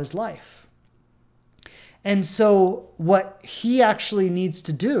throughout his life. And so what he actually needs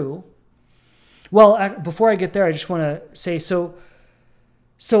to do, well, before I get there, I just want to say, so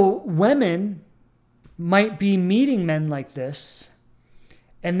women might be meeting men like this,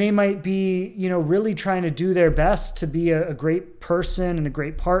 and they might be, really trying to do their best to be a great person and a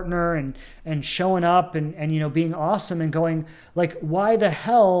great partner and showing up and being awesome and going like, why the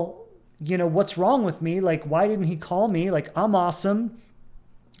hell, what's wrong with me? Like, why didn't he call me? Like, I'm awesome.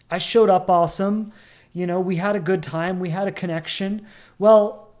 I showed up awesome. We had a good time. We had a connection.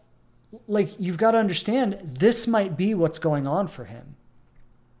 Well, like, you've got to understand this might be what's going on for him,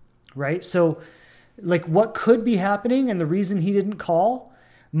 right? So like what could be happening and the reason he didn't call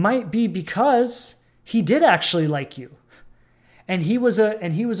might be because he did actually like you. And he was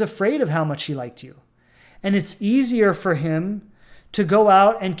afraid of how much he liked you. And it's easier for him to go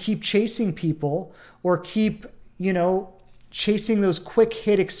out and keep chasing people or keep, chasing those quick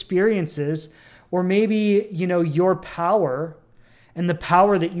hit experiences, or maybe, your power and the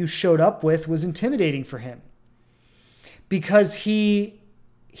power that you showed up with was intimidating for him because he's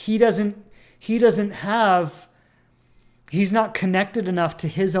not connected enough to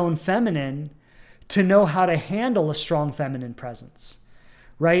his own feminine to know how to handle a strong feminine presence,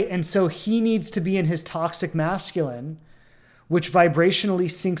 right? And so he needs to be in his toxic masculine, which vibrationally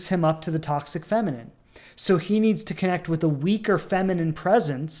syncs him up to the toxic feminine. So he needs to connect with a weaker feminine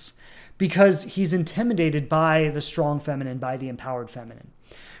presence because he's intimidated by the strong feminine, by the empowered feminine,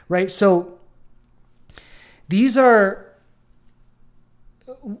 right? So these are...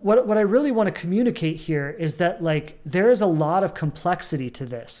 What I really want to communicate here is that like there is a lot of complexity to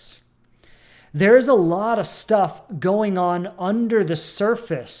this. There is a lot of stuff going on under the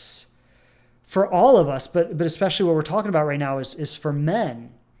surface for all of us, but especially what we're talking about right now is for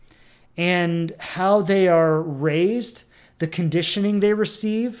men and how they are raised, the conditioning they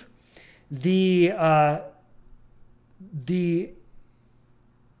receive, because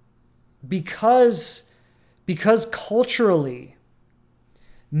culturally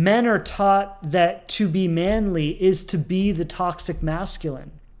men are taught that to be manly is to be the toxic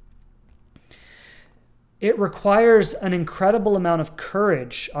masculine. It requires an incredible amount of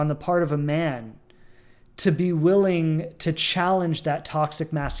courage on the part of a man to be willing to challenge that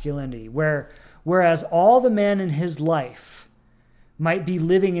toxic masculinity, whereas all the men in his life might be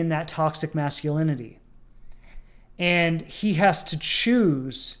living in that toxic masculinity. And he has to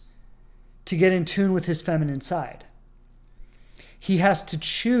choose to get in tune with his feminine side. He has to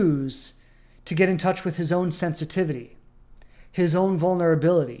choose to get in touch with his own sensitivity, his own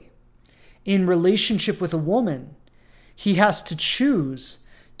vulnerability. In relationship with a woman, he has to choose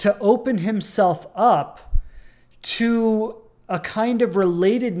to open himself up to a kind of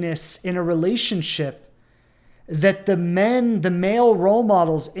relatedness in a relationship that the male role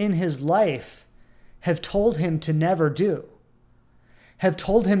models in his life have told him to never do, have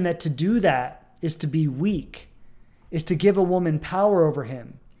told him that to do that is to be weak, is to give a woman power over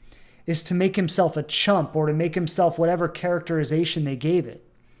him, is to make himself a chump or to make himself whatever characterization they gave it.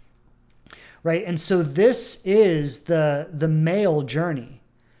 Right? And so this is the male journey,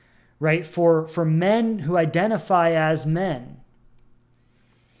 right? For men who identify as men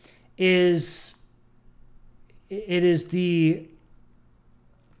is it is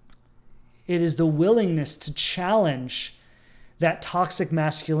the willingness to challenge that toxic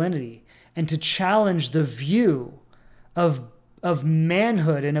masculinity and to challenge the view of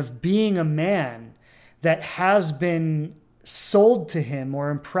manhood and of being a man that has been sold to him or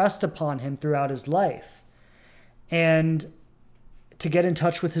impressed upon him throughout his life, and to get in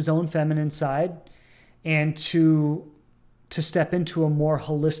touch with his own feminine side and to step into a more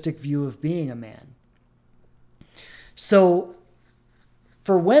holistic view of being a man. So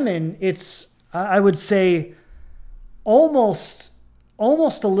for women, it's, I would say, almost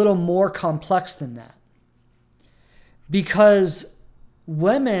a little more complex than that, because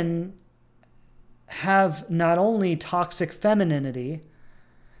women have not only toxic femininity,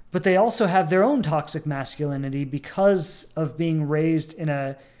 but they also have their own toxic masculinity because of being raised in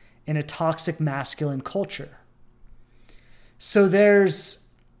a toxic masculine culture. So there's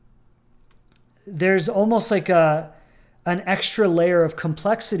almost like an extra layer of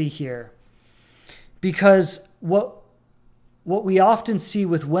complexity here, because what we often see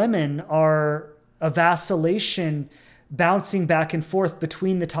with women are a vacillation bouncing back and forth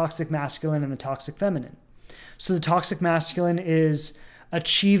between the toxic masculine and the toxic feminine. So the toxic masculine is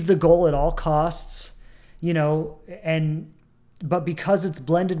achieve the goal at all costs, but because it's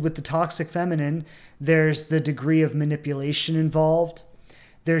blended with the toxic feminine, there's the degree of manipulation involved.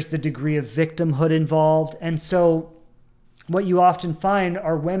 There's the degree of victimhood involved. And so what you often find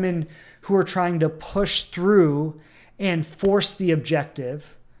are women who are trying to push through and force the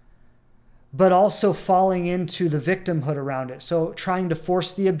objective, but also falling into the victimhood around it. So trying to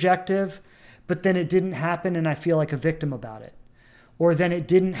force the objective, but then it didn't happen and I feel like a victim about it. Or then it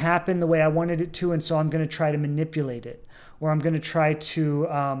didn't happen the way I wanted it to, and so I'm going to try to manipulate it. Or I'm going to try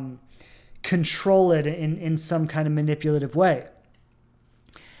to control it in some kind of manipulative way.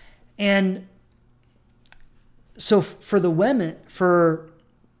 And so for the women, for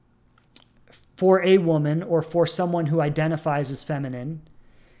a woman or for someone who identifies as feminine,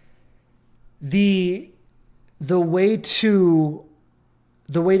 the way to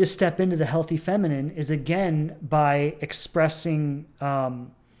step into the healthy feminine is, again, by expressing,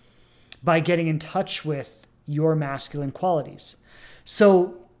 by getting in touch with your masculine qualities.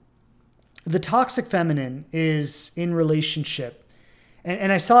 So the toxic feminine is in relationship.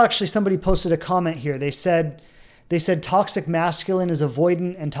 And I saw actually somebody posted a comment here. They said toxic masculine is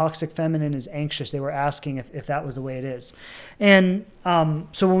avoidant and toxic feminine is anxious. They were asking if that was the way it is. And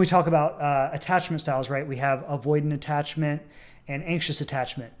so when we talk about attachment styles, right, we have avoidant attachment and anxious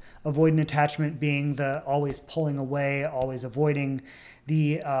attachment. Avoidant attachment being the always pulling away, always avoiding,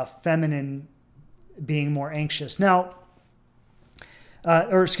 the feminine being more anxious. Now,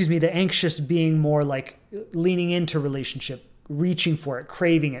 the anxious being more like leaning into relationship, reaching for it,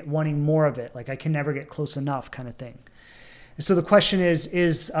 craving it, wanting more of it, like I can never get close enough kind of thing. And so the question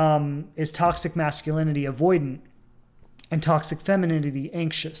is toxic masculinity avoidant and toxic femininity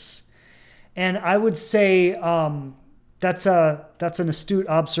anxious? And I would say that's an astute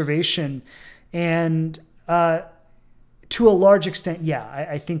observation. And to a large extent, yeah,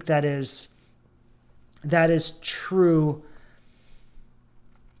 I think that is true.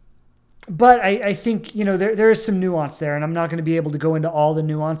 But I think, there is some nuance there, and I'm not going to be able to go into all the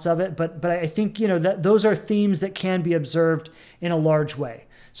nuance of it, but I think, that those are themes that can be observed in a large way.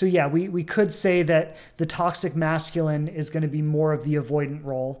 So yeah, we could say that the toxic masculine is going to be more of the avoidant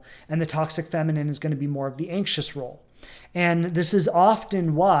role, and the toxic feminine is going to be more of the anxious role. And this is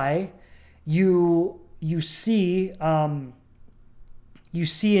often why you see in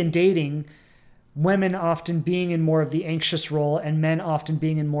dating women often being in more of the anxious role and men often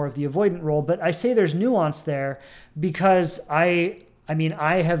being in more of the avoidant role. But I say there's nuance there because I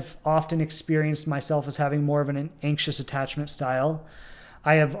have often experienced myself as having more of an anxious attachment style.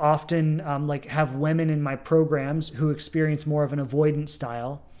 I have often have women in my programs who experience more of an avoidant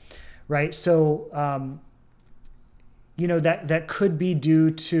style, right? So, that could be due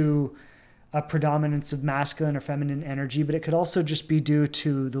to a predominance of masculine or feminine energy, but it could also just be due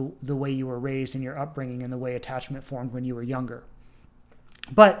to the way you were raised and your upbringing and the way attachment formed when you were younger.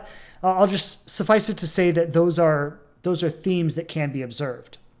 But I'll just suffice it to say that those are themes that can be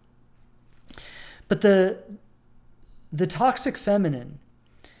observed. But the toxic feminine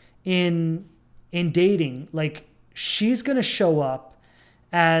in dating, like, she's going to show up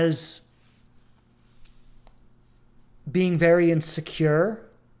as being very insecure,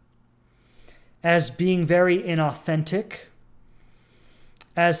 as being very inauthentic,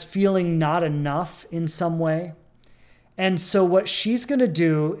 as feeling not enough in some way. And so what she's going to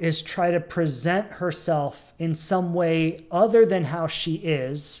do is try to present herself in some way other than how she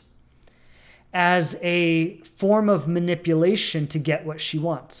is, as a form of manipulation to get what she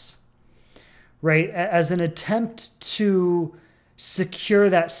wants, right? As an attempt to secure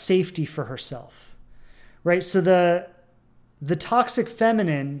that safety for herself, right? So the toxic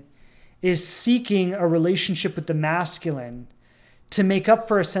feminine is seeking a relationship with the masculine to make up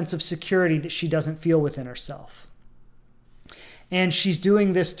for a sense of security that she doesn't feel within herself. And she's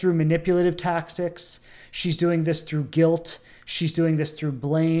doing this through manipulative tactics. She's doing this through guilt. She's doing this through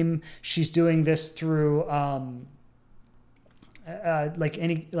blame. She's doing this through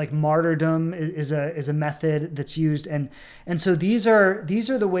martyrdom is a method that's used. And so these are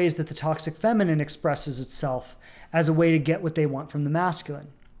the ways that the toxic feminine expresses itself as a way to get what they want from the masculine.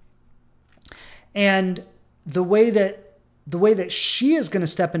 And the way that she is going to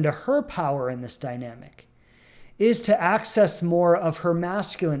step into her power in this dynamic is to access more of her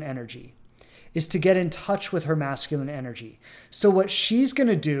masculine energy, is to get in touch with her masculine energy. So what she's going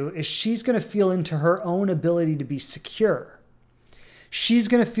to do is she's going to feel into her own ability to be secure. She's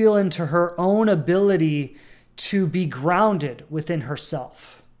going to feel into her own ability to be grounded within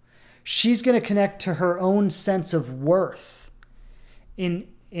herself. She's going to connect to her own sense of worth in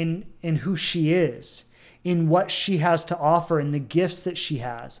who she is, in what she has to offer, in the gifts that she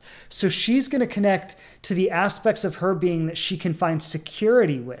has. So she's going to connect to the aspects of her being that she can find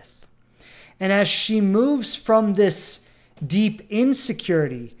security with. And as she moves from this deep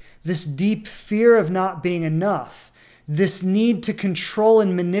insecurity, this deep fear of not being enough, this need to control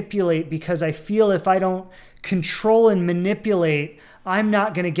and manipulate, because I feel if I don't control and manipulate, I'm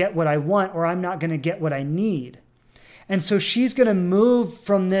not going to get what I want, or I'm not going to get what I need. And so she's going to move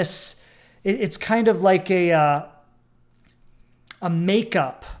from this. It's kind of like a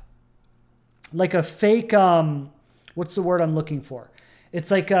makeup, like a fake, what's the word I'm looking for? It's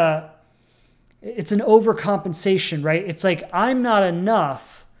like it's an overcompensation, right? It's like, I'm not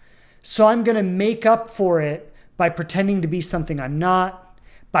enough, so I'm going to make up for it by pretending to be something I'm not,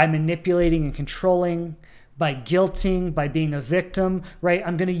 by manipulating and controlling, by guilting, by being a victim, right?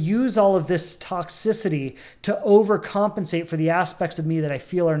 I'm going to use all of this toxicity to overcompensate for the aspects of me that I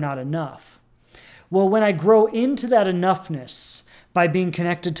feel are not enough. Well, when I grow into that enoughness by being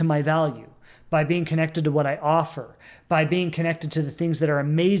connected to my value, by being connected to what I offer, by being connected to the things that are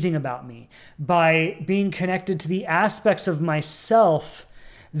amazing about me, by being connected to the aspects of myself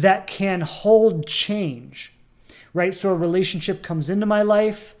that can hold change, right? So a relationship comes into my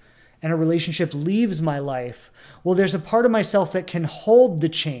life and a relationship leaves my life. Well, there's a part of myself that can hold the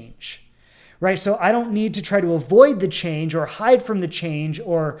change, right? So I don't need to try to avoid the change or hide from the change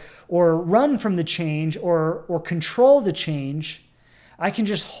or run from the change or control the change. I can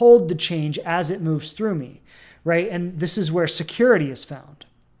just hold the change as it moves through me, right? And this is where security is found.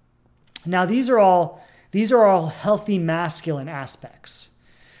 Now, these are all healthy masculine aspects,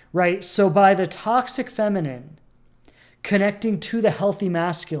 right? So by the toxic feminine connecting to the healthy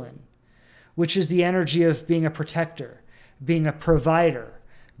masculine, which is the energy of being a protector, being a provider,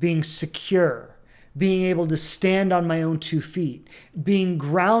 being secure, being able to stand on my own 2 feet, being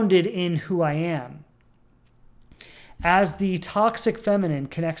grounded in who I am. As the toxic feminine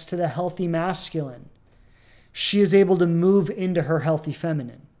connects to the healthy masculine, she is able to move into her healthy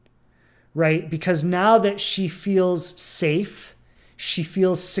feminine, right? Because now that she feels safe, she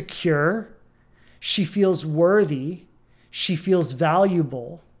feels secure, she feels worthy, she feels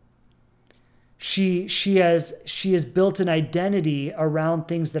valuable. She has built an identity around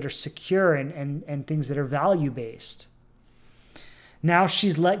things that are secure and things that are value-based. Now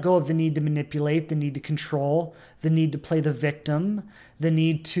she's let go of the need to manipulate, the need to control, the need to play the victim, the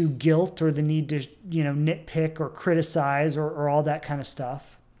need to guilt, or the need to, nitpick or criticize or all that kind of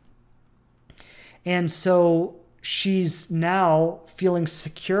stuff. And so she's now feeling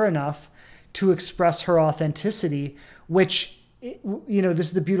secure enough to express her authenticity, which, this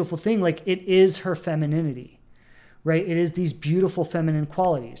is the beautiful thing, like it is her femininity, right? It is these beautiful feminine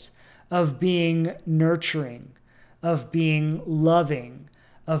qualities of being nurturing, of being loving,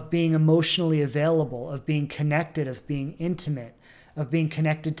 of being emotionally available, of being connected, of being intimate, of being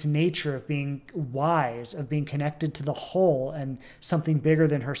connected to nature, of being wise, of being connected to the whole and something bigger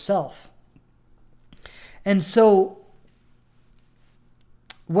than herself. And so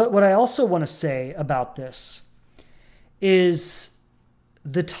what I also want to say about this is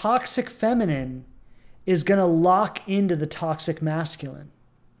the toxic feminine is going to lock into the toxic masculine.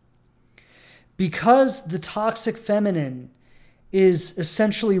 Because the toxic feminine is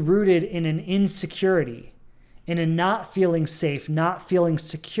essentially rooted in an insecurity, in a not feeling safe, not feeling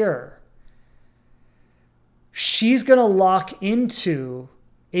secure, she's going to lock into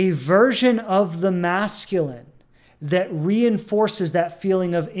a version of the masculine that reinforces that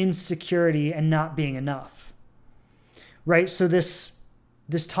feeling of insecurity and not being enough, right? So this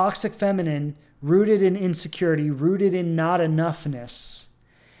toxic feminine, rooted in insecurity, rooted in not enoughness,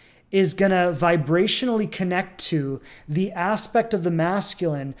 is going to vibrationally connect to the aspect of the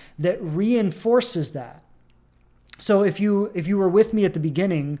masculine that reinforces that. So if you were with me at the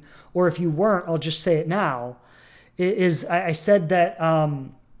beginning, or if you weren't, I'll just say it now, I said that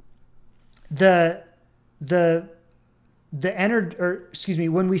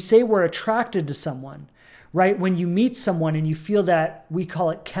when we say we're attracted to someone, right? When you meet someone and you feel that, we call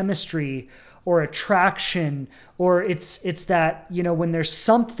it chemistry or attraction, or it's that, when there's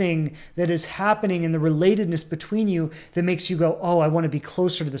something that is happening in the relatedness between you that makes you go, oh, I want to be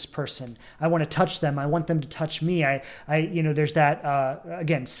closer to this person. I want to touch them. I want them to touch me. There's that,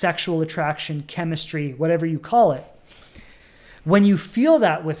 again, sexual attraction, chemistry, whatever you call it. When you feel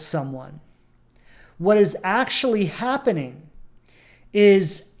that with someone, what is actually happening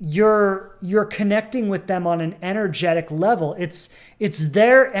is you're connecting with them on an energetic level. It's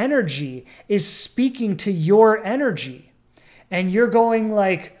their energy is speaking to your energy. And you're going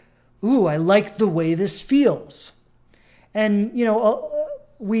like, ooh, I like the way this feels. And,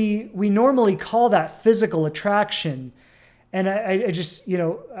 we normally call that physical attraction. And I just,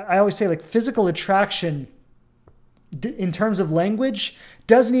 I always say, like, physical attraction in terms of language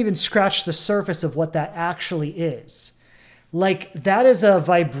doesn't even scratch the surface of what that actually is. Like, that is a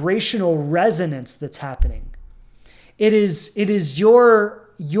vibrational resonance that's happening. It is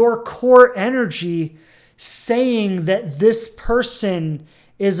your core energy saying that this person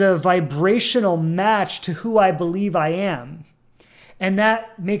is a vibrational match to who I believe I am. And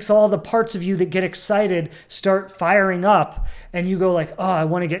that makes all the parts of you that get excited start firing up. And you go like, oh, I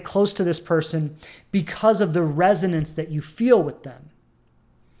want to get close to this person because of the resonance that you feel with them.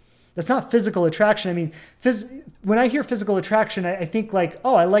 That's not physical attraction. I mean, when I hear physical attraction, I think like,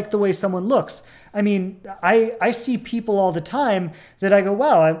 oh, I like the way someone looks. I mean, I see people all the time that I go,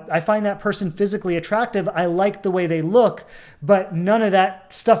 wow, I find that person physically attractive. I like the way they look, but none of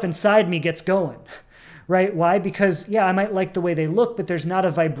that stuff inside me gets going, right? Why? Because, yeah, I might like the way they look, but there's not a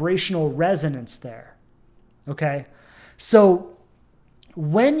vibrational resonance there, okay? So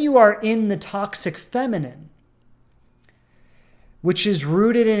when you are in the toxic feminine, which is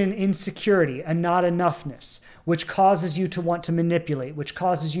rooted in an insecurity, a not enoughness, which causes you to want to manipulate, which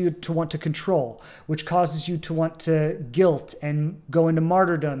causes you to want to control, which causes you to want to guilt and go into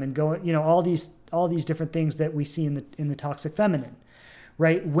martyrdom and go, all these different things that we see in the toxic feminine,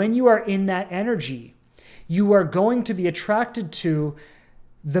 right? When you are in that energy, you are going to be attracted to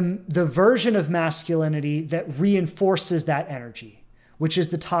the version of masculinity that reinforces that energy, which is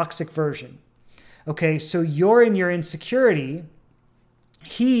the toxic version. Okay, so you're in your insecurity.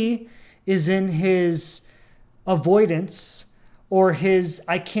 He is in his avoidance, or his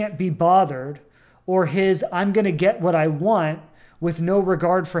I can't be bothered, or his I'm going to get what I want with no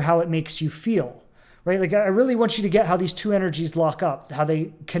regard for how it makes you feel, right? Like, I really want you to get how these two energies lock up, how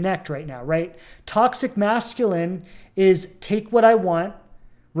they connect right now, right? Toxic masculine is take what I want,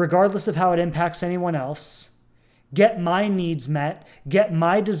 regardless of how it impacts anyone else, get my needs met, get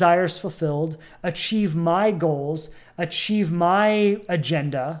my desires fulfilled, achieve my goals, achieve my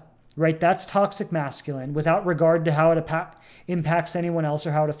agenda, right? That's toxic masculine without regard to how it impacts anyone else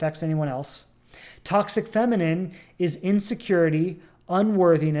or how it affects anyone else. Toxic feminine is insecurity,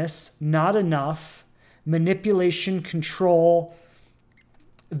 unworthiness, not enough, manipulation, control,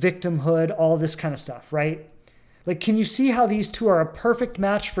 victimhood, all this kind of stuff, right? Like, can you see how these two are a perfect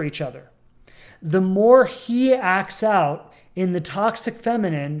match for each other? The more he acts out in the toxic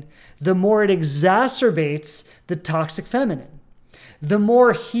feminine, the more it exacerbates the toxic feminine. The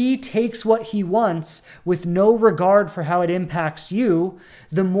more he takes what he wants with no regard for how it impacts you,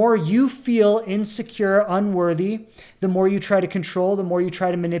 the more you feel insecure, unworthy, the more you try to control, the more you try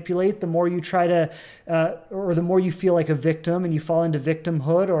to manipulate, the more you try to, or the more you feel like a victim and you fall into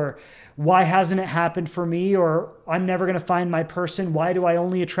victimhood, or why hasn't it happened for me? Or I'm never going to find my person. Why do I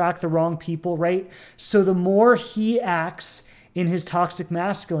only attract the wrong people, right? So the more he acts in his toxic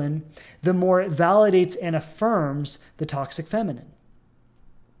masculine, the more it validates and affirms the toxic feminine.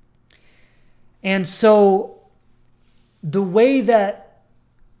 And so the way that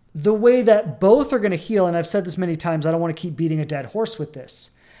both are going to heal, and I've said this many times, I don't want to keep beating a dead horse with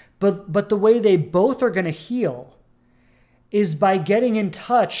this, but the way they both are going to heal is by getting in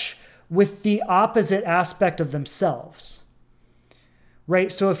touch with the opposite aspect of themselves,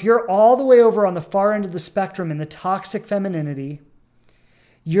 right? So if you're all the way over on the far end of the spectrum in the toxic femininity,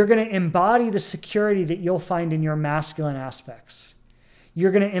 you're going to embody the security that you'll find in your masculine aspects.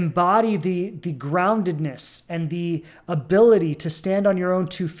 You're going to embody the groundedness and the ability to stand on your own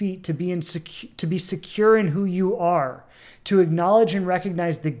 2 feet, to be secure in who you are, to acknowledge and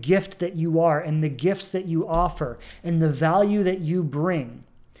recognize the gift that you are and the gifts that you offer and the value that you bring.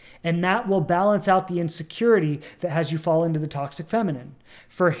 And that will balance out the insecurity that has you fall into the toxic feminine.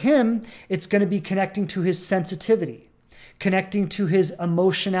 For him, it's going to be connecting to his sensitivity, connecting to his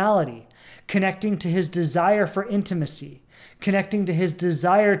emotionality, connecting to his desire for intimacy, connecting to his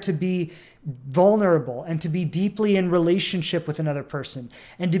desire to be vulnerable and to be deeply in relationship with another person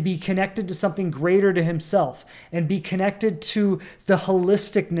and to be connected to something greater to himself and be connected to the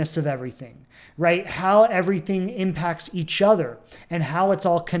holisticness of everything, right? How everything impacts each other and how it's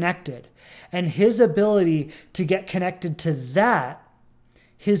all connected. And his ability to get connected to that,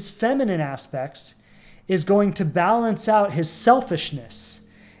 his feminine aspects, is going to balance out his selfishness,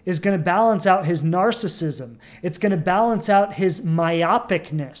 is going to balance out his narcissism. It's going to balance out his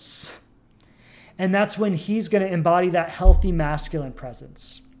myopicness. And that's when he's going to embody that healthy masculine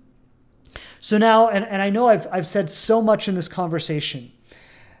presence. So now, and I know I've said so much in this conversation,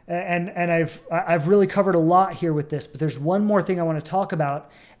 and I've really covered a lot here with this, but there's one more thing I want to talk about,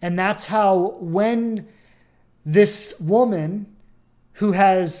 and that's how when this woman who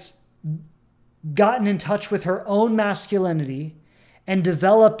has gotten in touch with her own masculinity and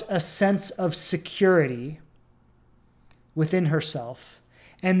developed a sense of security within herself,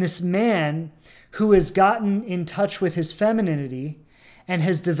 and this man who has gotten in touch with his femininity and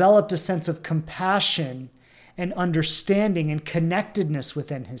has developed a sense of compassion and understanding and connectedness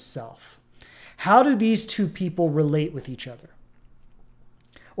within himself. How do these two people relate with each other?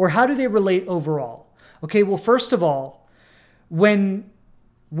 Or how do they relate overall? Okay, well, first of all, when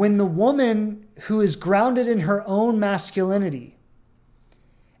the woman who is grounded in her own masculinity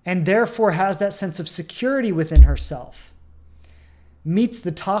and therefore has that sense of security within herself meets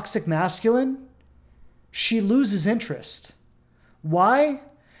the toxic masculine, she loses interest. Why?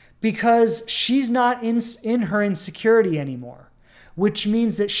 Because she's not in her insecurity anymore, which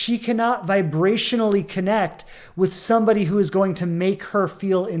means that she cannot vibrationally connect with somebody who is going to make her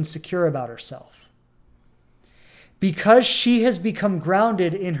feel insecure about herself. Because she has become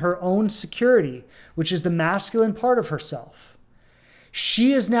grounded in her own security, which is the masculine part of herself,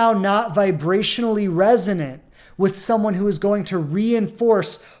 she is now not vibrationally resonant with someone who is going to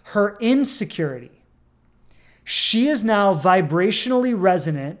reinforce her insecurity. She is now vibrationally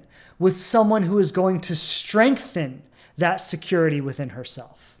resonant with someone who is going to strengthen that security within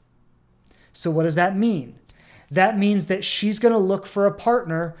herself. So what does that mean? That means that she's going to look for a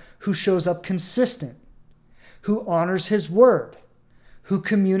partner who shows up consistent, who honors his word, who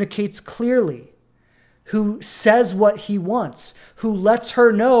communicates clearly, who says what he wants, who lets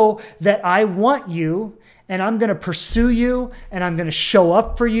her know that I want you and I'm going to pursue you and I'm going to show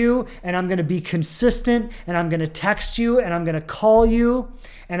up for you and I'm going to be consistent and I'm going to text you and I'm going to call you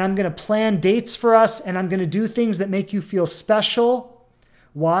and I'm going to plan dates for us and I'm going to do things that make you feel special.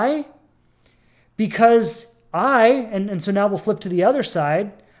 Why? Because and so now we'll flip to the other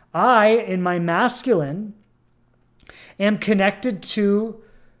side, I, in my masculine, am connected to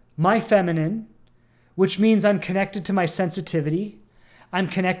my feminine, which means I'm connected to my sensitivity. I'm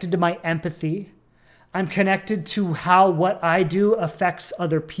connected to my empathy. I'm connected to how what I do affects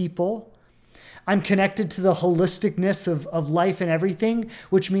other people. I'm connected to the holisticness of life and everything,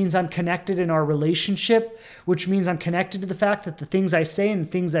 which means I'm connected in our relationship, which means I'm connected to the fact that the things I say and the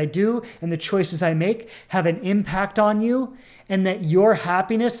things I do and the choices I make have an impact on you, and that your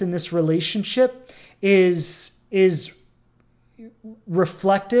happiness in this relationship is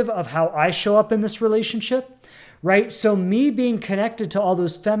reflective of how I show up in this relationship, right? So me being connected to all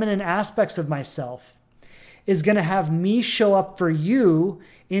those feminine aspects of myself is going to have me show up for you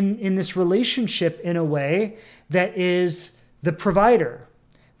in this relationship in a way that is the provider,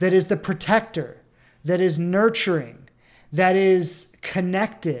 that is the protector, that is nurturing, that is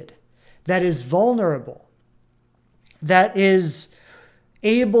connected, that is vulnerable, that is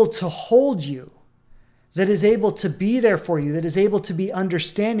able to hold you, that is able to be there for you, that is able to be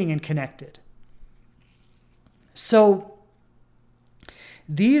understanding and connected. So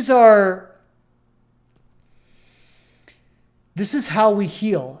this is how we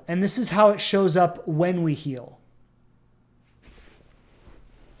heal, and this is how it shows up when we heal.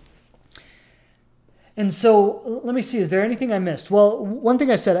 And so let me see, is there anything I missed? Well, one thing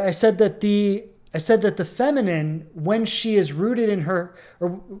I said that the feminine, when she is rooted in her,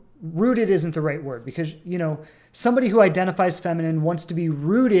 or rooted isn't the right word, because, somebody who identifies feminine wants to be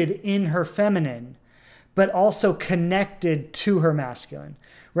rooted in her feminine, but also connected to her masculine,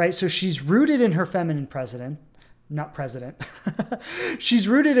 right? So she's rooted in her feminine not president. She's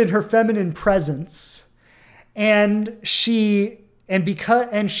rooted in her feminine presence. And she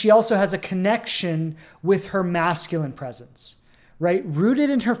also has a connection with her masculine presence, right? Rooted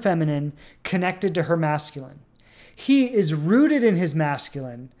in her feminine, connected to her masculine. He is rooted in his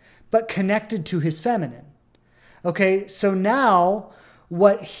masculine, but connected to his feminine. Okay, so now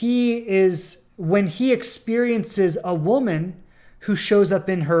when he experiences a woman who shows up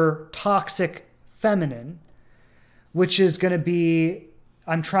in her toxic feminine, which is going to be,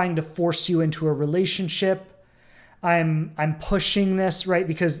 I'm trying to force you into a relationship. I'm pushing this, right?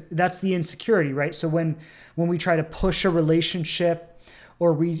 Because that's the insecurity, right? So when we try to push a relationship,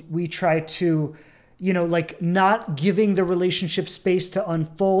 or we try to, like not giving the relationship space to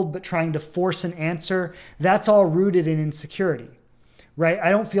unfold, but trying to force an answer, that's all rooted in insecurity, right? I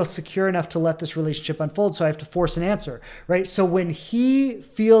don't feel secure enough to let this relationship unfold, so I have to force an answer, right? So when he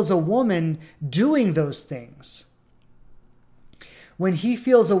feels a woman doing those things, when he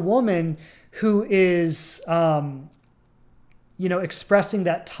feels a woman who is, expressing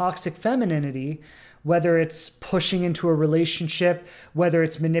that toxic femininity, whether it's pushing into a relationship, whether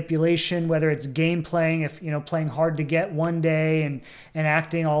it's manipulation, whether it's game playing, if, playing hard to get one day and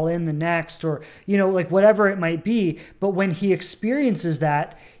acting all in the next, or, like whatever it might be. But when he experiences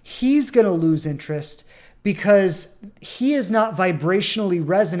that, he's going to lose interest because he is not vibrationally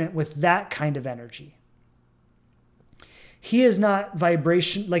resonant with that kind of energy. He is not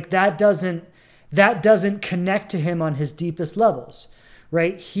vibration, like that doesn't connect to him on his deepest levels,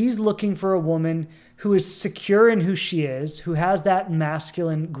 right? He's looking for a woman who is secure in who she is, who has that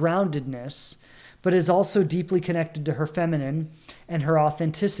masculine groundedness, but is also deeply connected to her feminine and her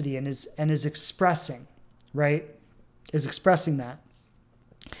authenticity, and is expressing, right? Is expressing that.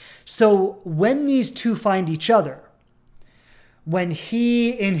 So when these two find each other, when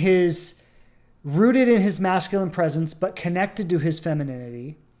he rooted in his masculine presence, but connected to his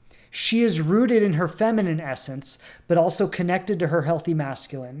femininity, she is rooted in her feminine essence, but also connected to her healthy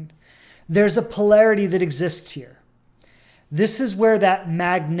masculine. There's a polarity that exists here. This is where that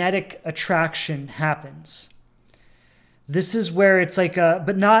magnetic attraction happens. This is where it's like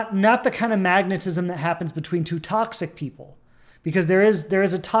but not the kind of magnetism that happens between two toxic people, because there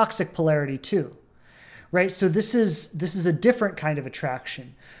is a toxic polarity too, right? So this is a different kind of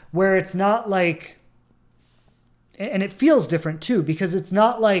attraction where it's not like, and it feels different too, because it's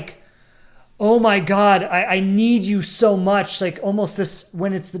not like, oh my God, I need you so much. Like almost this,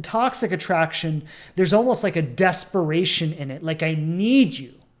 when it's the toxic attraction, there's almost like a desperation in it. Like I need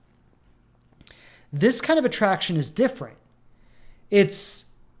you. This kind of attraction is different. It's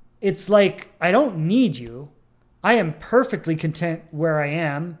like, I don't need you. I am perfectly content where I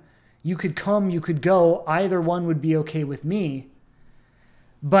am. You could come, you could go. Either one would be okay with me.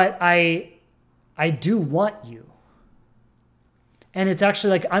 But I do want you. And it's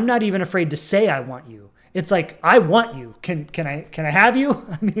actually like, I'm not even afraid to say I want you. It's like, I want you. Can I have you?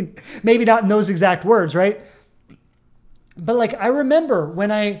 I mean, maybe not in those exact words, right? But like, I remember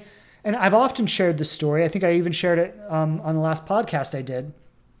and I've often shared this story. I think I even shared it on the last podcast I did.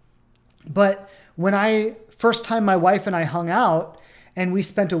 But when first time my wife and I hung out and we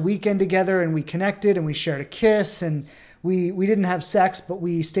spent a weekend together and we connected and we shared a kiss and we didn't have sex, but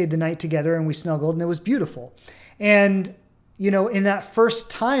we stayed the night together and we snuggled and it was beautiful. And in that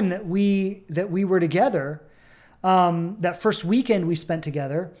first time that we were together, that first weekend we spent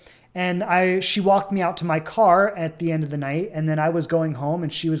together, and she walked me out to my car at the end of the night, and then I was going home,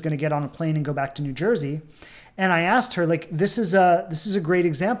 and she was going to get on a plane and go back to New Jersey, and I asked her, like, this is a great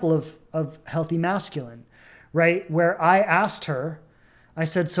example of healthy masculine, right? Where I asked her, I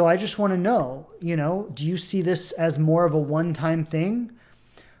said, so I just want to know, do you see this as more of a one-time thing,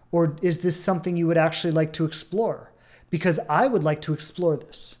 or is this something you would actually like to explore? Because I would like to explore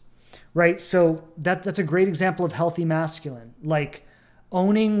this, right? So that's a great example of healthy masculine, like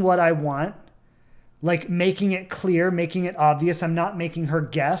owning what I want, like making it clear, making it obvious. I'm not making her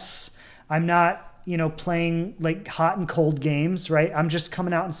guess. I'm not, playing like hot and cold games, right? I'm just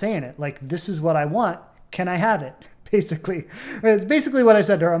coming out and saying it. Like, this is what I want. Can I have it? Basically, right? It's basically what I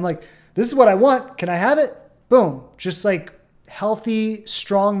said to her. I'm like, this is what I want. Can I have it? Boom. Just like healthy,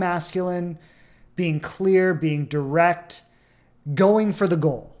 strong masculine, being clear, being direct, going for the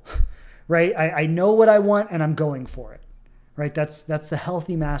goal, right? I know what I want and I'm going for it, right? That's the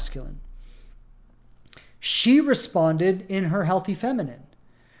healthy masculine. She responded in her healthy feminine,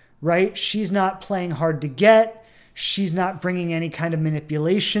 right? She's not playing hard to get. She's not bringing any kind of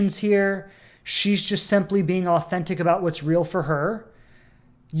manipulations here. She's just simply being authentic about what's real for her.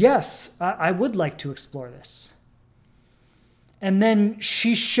 Yes, I would like to explore this. And then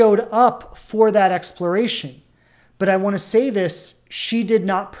she showed up for that exploration, But I want to say this, she did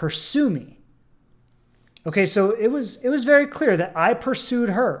not pursue me. Okay, so it was very clear that I pursued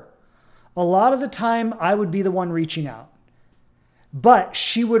her. A lot of the time, I would be the one reaching out, but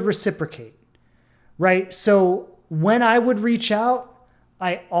she would reciprocate, right? So when I would reach out,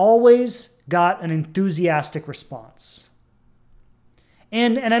 I always got an enthusiastic response.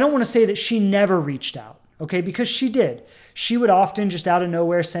 And I don't want to say that she never reached out, okay? Because she did. She would often just out of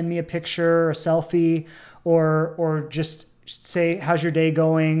nowhere send me a picture, a selfie, or just say, how's your day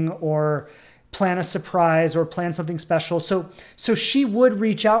going? Or plan a surprise or plan something special. So she would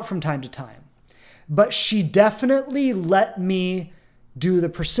reach out from time to time, but she definitely let me do the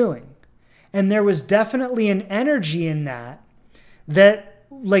pursuing. And there was definitely an energy in that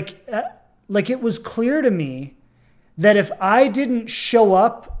like it was clear to me that if I didn't show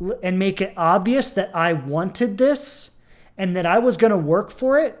up and make it obvious that I wanted this and that I was going to work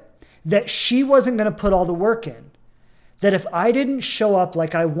for it, that she wasn't going to put all the work in. That if I didn't show up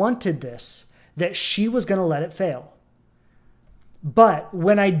like I wanted this, that she was going to let it fail. But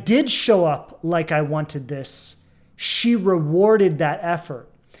when I did show up like I wanted this, she rewarded that effort.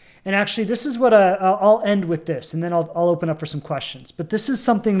 And actually, this is what I'll end with this, and then I'll open up for some questions. But this is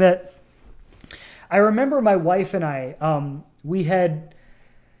something that I remember my wife and I,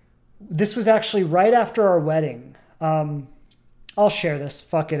 this was actually right after our wedding. I'll share this.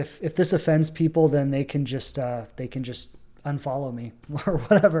 Fuck it. If this offends people, then they can just unfollow me or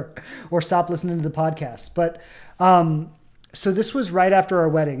whatever, or stop listening to the podcast. But so this was right after our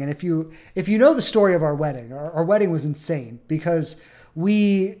wedding. And if you know the story of our wedding was insane because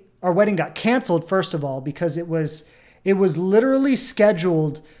our wedding got canceled, first of all, because it was literally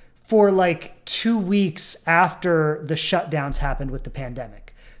scheduled for like 2 weeks after the shutdowns happened with the pandemic.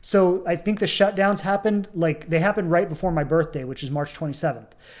 So I think the shutdowns happened right before my birthday, which is March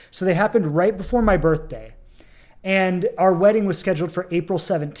 27th. So they happened right before my birthday. And our wedding was scheduled for April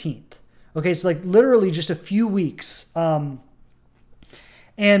 17th. Okay, so like literally just a few weeks. And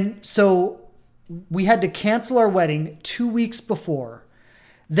so we had to cancel our wedding 2 weeks before.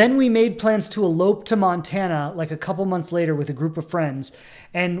 Then we made plans to elope to Montana like a couple months later with a group of friends.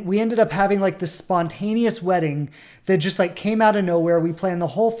 And we ended up having like this spontaneous wedding that just like came out of nowhere. We planned the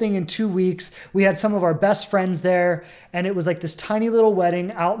whole thing in 2 weeks. We had some of our best friends there. And it was like this tiny little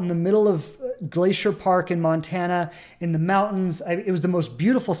wedding out in the middle of Glacier Park in Montana in the mountains. It was the most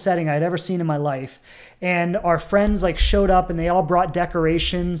beautiful setting I'd ever seen in my life. And our friends like showed up and they all brought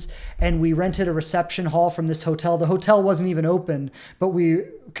decorations, and we rented a reception hall from this hotel. The hotel wasn't even open, but we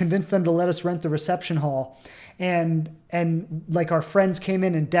convinced them to let us rent the reception hall. And like our friends came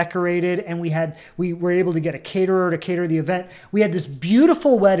in and decorated, and we were able to get a caterer to cater the event. We had this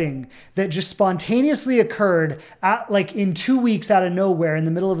beautiful wedding that just spontaneously occurred like in 2 weeks out of nowhere in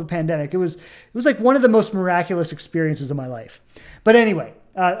the middle of a pandemic. It was like one of the most miraculous experiences of my life. But anyway,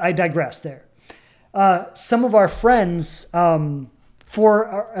 I digress there. Some of our friends,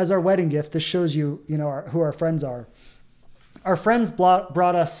 as our wedding gift, this shows you, who our friends are. Our friends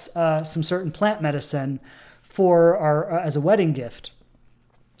brought us some certain plant medicine for as a wedding gift.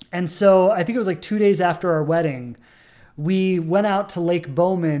 And so I think it was like 2 days after our wedding, we went out to Lake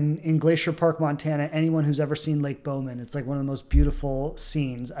Bowman in Glacier Park, Montana. Anyone who's ever seen Lake Bowman, it's like one of the most beautiful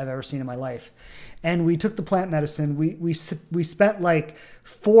scenes I've ever seen in my life. And we took the plant medicine. We spent like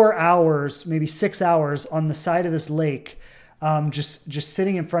 4 hours, maybe 6 hours on the side of this lake, just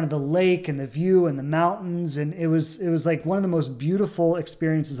sitting in front of the lake and the view and the mountains. And it was like one of the most beautiful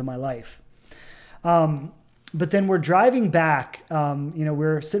experiences of my life. But then we're driving back,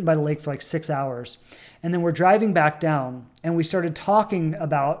 we're sitting by the lake for like 6 hours, and then we're driving back down, and we started talking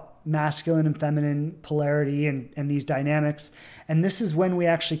about masculine and feminine polarity and these dynamics. And this is when we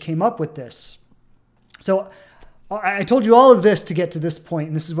actually came up with this. So I told you all of this to get to this point,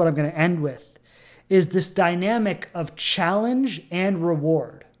 and this is what I'm going to end with, is this dynamic of challenge and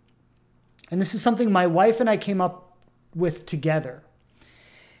reward. And this is something my wife and I came up with together.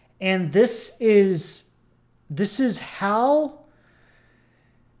 And this is how,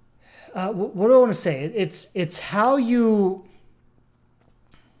 what do I want to say? It's how you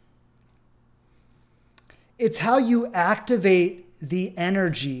activate the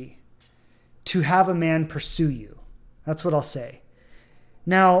energy to have a man pursue you. That's what I'll say.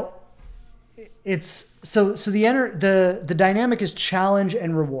 Now, it's so the dynamic is challenge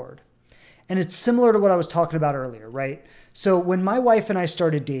and reward. And it's similar to what I was talking about earlier, right? So when my wife and I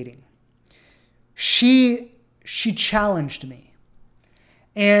started dating, she challenged me.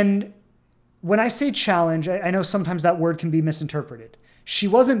 And when I say challenge, I know sometimes that word can be misinterpreted. She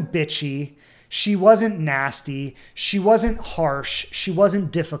wasn't bitchy. She wasn't nasty. She wasn't harsh. She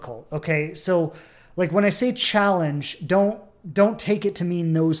wasn't difficult. Okay. So Like when I say challenge, don't take it to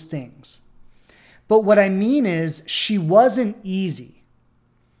mean those things. But what I mean is she wasn't easy.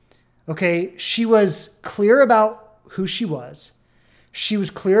 Okay, she was clear about who she was. She was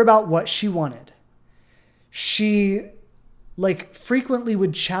clear about what she wanted. She frequently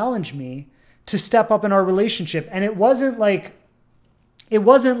would challenge me to step up in our relationship. And it wasn't like,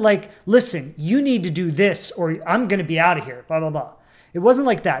 listen, you need to do this or I'm going to be out of here, blah, blah, blah. It wasn't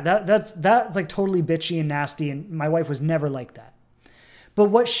like that. That's like totally bitchy and nasty. And my wife was never like that. But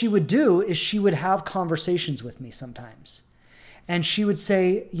what she would do is she would have conversations with me sometimes. And she would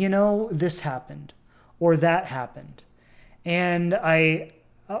say, this happened or that happened. And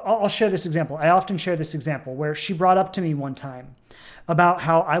I'll share this example. I often share this example where she brought up to me one time about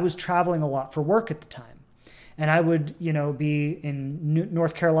how I was traveling a lot for work at the time. And I would, be in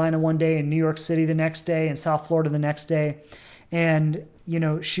North Carolina one day, in New York City the next day, in South Florida the next day. And,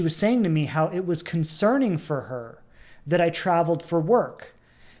 she was saying to me how it was concerning for her that I traveled for work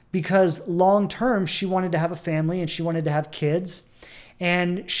because long term she wanted to have a family and she wanted to have kids.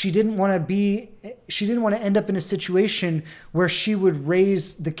 And she didn't want to end up in a situation where she would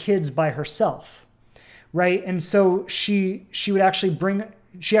raise the kids by herself, right? And so she actually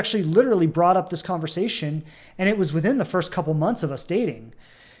literally brought up this conversation, and it was within the first couple months of us dating.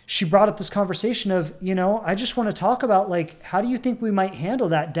 She brought up this conversation of, I just want to talk about how do you think we might handle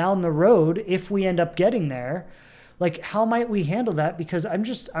that down the road if we end up getting there? How might we handle that? Because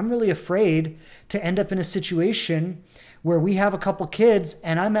I'm really afraid to end up in a situation where we have a couple kids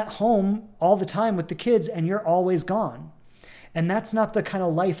and I'm at home all the time with the kids and you're always gone. And that's not the kind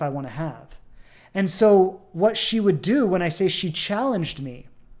of life I want to have. And so what she would do when I say she challenged me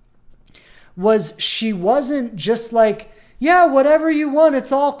was she wasn't just like, yeah, whatever you want,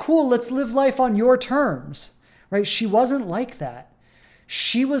 it's all cool. Let's live life on your terms, right? She wasn't like that.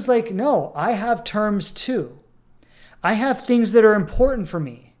 She was like, no, I have terms too. I have things that are important for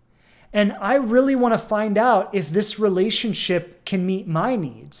me. And I really want to find out if this relationship can meet my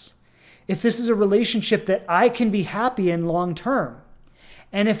needs. If this is a relationship that I can be happy in long term.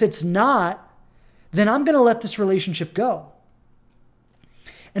 And if it's not, then I'm going to let this relationship go.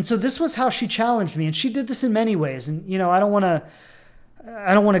 And so this was how she challenged me. And she did this in many ways. And, I don't want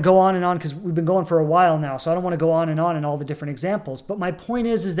to go on and on because we've been going for a while now. So I don't want to go on in all the different examples. But my point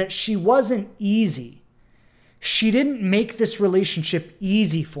is that she wasn't easy. She didn't make this relationship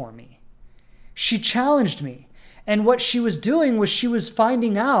easy for me. She challenged me. And what she was doing was she was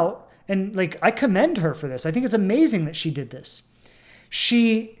finding out, and I commend her for this. I think it's amazing that she did this.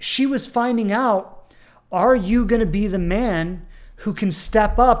 She was finding out, are you going to be the man who can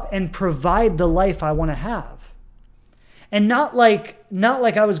step up and provide the life I want to have? And not like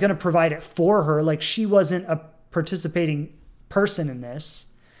I was going to provide it for her, like she wasn't a participating person in this.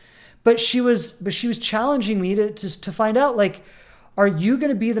 But she was challenging me to find out, are you going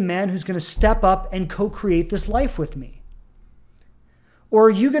to be the man who's going to step up and co-create this life with me? Or are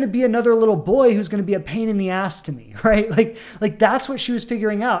you going to be another little boy who's going to be a pain in the ass to me, right? Like that's what she was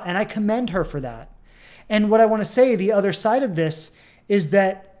figuring out. And I commend her for that. And what I want to say, the other side of this is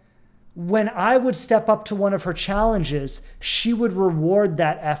that when I would step up to one of her challenges, she would reward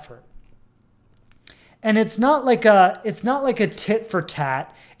that effort. And it's not like a tit for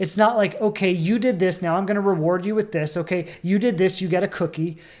tat. It's not like, okay, you did this, now I'm going to reward you with this. Okay, you did this, you get a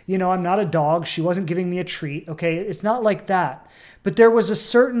cookie. I'm not a dog. She wasn't giving me a treat. Okay, it's not like that. But there was a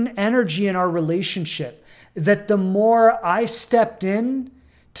certain energy in our relationship that the more I stepped in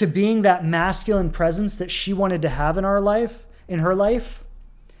to being that masculine presence that she wanted to have in her life,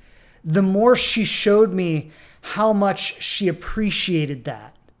 the more she showed me how much she appreciated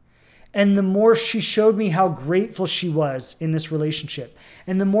that. And the more she showed me how grateful she was in this relationship.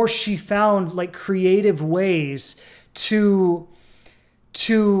 And the more she found creative ways to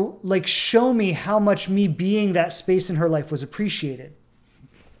show me how much me being that space in her life was appreciated.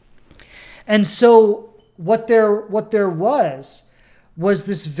 And so what there was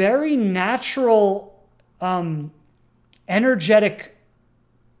this very natural, energetic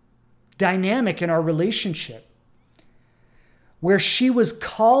dynamic in our relationship where she was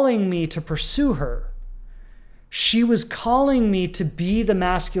calling me to pursue her. She was calling me to be the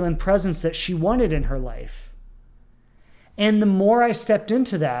masculine presence that she wanted in her life. And the more I stepped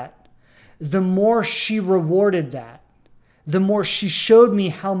into that, the more she rewarded that. The more she showed me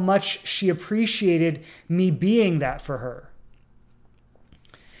how much she appreciated me being that for her.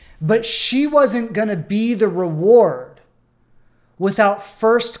 But she wasn't going to be the reward without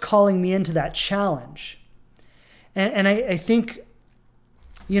first calling me into that challenge. And I think,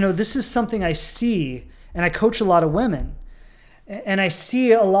 this is something I see, and I coach a lot of women. And I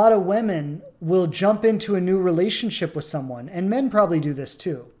see a lot of women will jump into a new relationship with someone, and men probably do this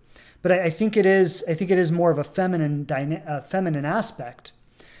too. But I think it is more of a feminine aspect,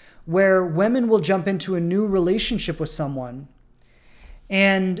 where women will jump into a new relationship with someone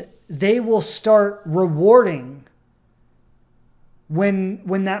and they will start rewarding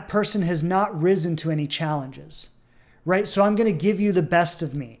when that person has not risen to any challenges, right? So I'm going to give you the best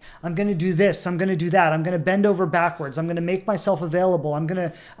of me. I'm going to do this. I'm going to do that. I'm going to bend over backwards. I'm going to make myself available. I'm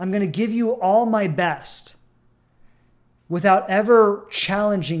going to give you all my best without ever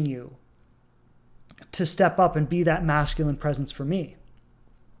challenging you to step up and be that masculine presence for me.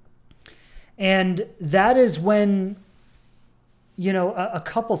 And that is when, a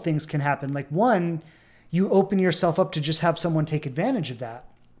couple things can happen. Like, one, you open yourself up to just have someone take advantage of that.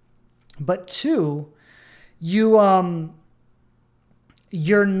 But two, you're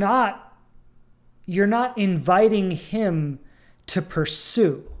not inviting him to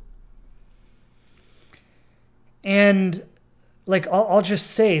pursue. And like, I'll just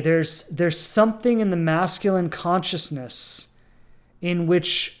say there's something in the masculine consciousness in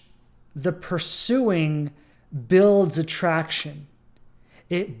which the pursuing builds attraction.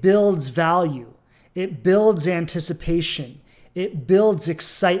 It builds value. It builds anticipation. It builds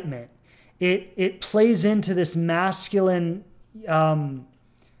excitement. It plays into this masculine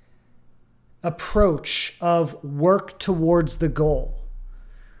approach of work towards the goal,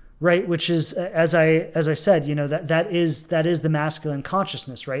 right? Which is, as I said, that is the masculine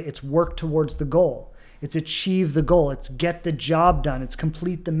consciousness, right? It's work towards the goal. It's achieve the goal. It's get the job done. It's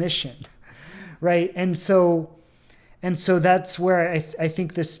complete the mission, right? And so that's where I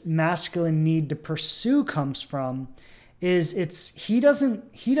think this masculine need to pursue comes from. He doesn't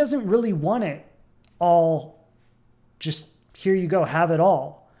really want it all. Just here you go, have it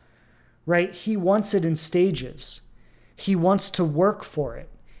all, right? He wants it in stages. He wants to work for it.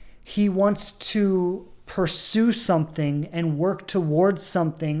 He wants to pursue something and work towards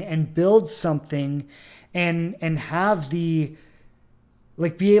something and build something and have be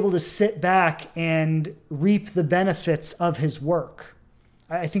able to sit back and reap the benefits of his work.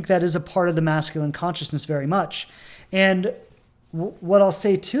 I think that is a part of the masculine consciousness very much. And what I'll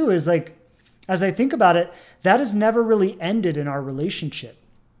say too is, like, as I think about it, that has never really ended in our relationship.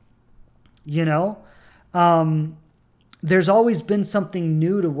 There's always been something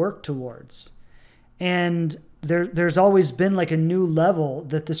new to work towards. And there's always been like a new level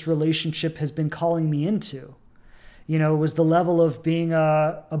that this relationship has been calling me into. It was the level of being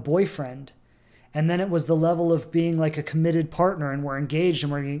a boyfriend. And then it was the level of being like a committed partner, and we're engaged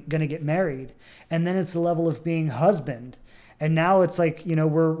and we're going to get married. And then it's the level of being husband. And now it's like,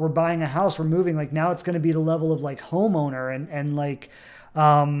 we're buying a house, we're moving. Like, now it's going to be the level of like homeowner and like,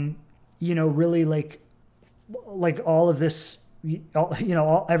 really like all of this,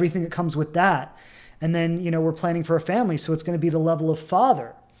 everything that comes with that. And then, we're planning for a family. So it's going to be the level of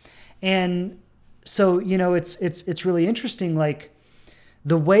father. And so, it's really interesting. Like,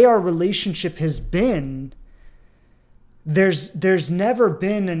 the way our relationship has been, there's never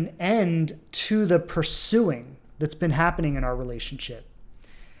been an end to the pursuing that's been happening in our relationship.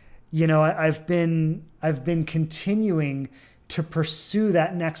 I've been continuing to pursue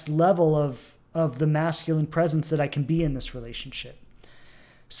that next level of the masculine presence that I can be in this relationship.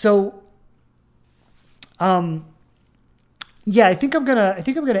 So, I think I'm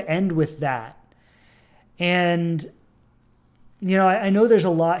gonna end with that. And I know there's a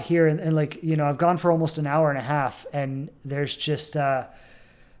lot here, and I've gone for almost an hour and a half, and there's just so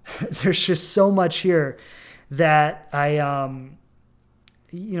much here that I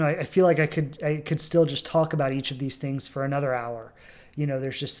feel like I could still just talk about each of these things for another hour.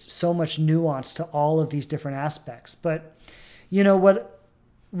 There's just so much nuance to all of these different aspects. But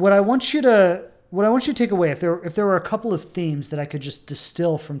what I want you to take away, if there were a couple of themes that I could just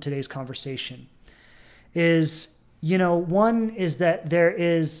distill from today's conversation, is, one is that there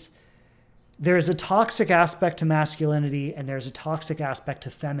is a toxic aspect to masculinity and there's a toxic aspect to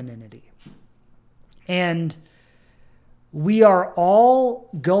femininity. And we are all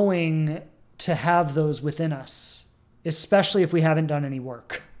going to have those within us, especially if we haven't done any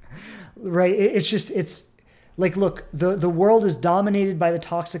work, right? It's like, look, the world is dominated by the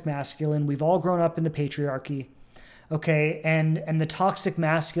toxic masculine. We've all grown up in the patriarchy. Okay. And the toxic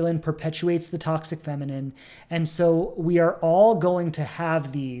masculine perpetuates the toxic feminine. And so we are all going to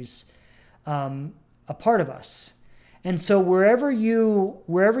have these, a part of us. And so wherever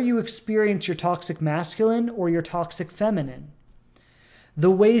you experience your toxic masculine or your toxic feminine,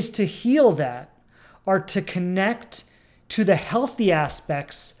 the ways to heal that are to connect to the healthy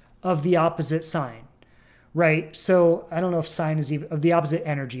aspects of the opposite sign, right? So I don't know if sign is even of the opposite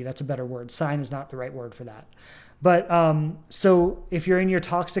energy. That's a better word. Sign is not the right word for that. But so if you're in your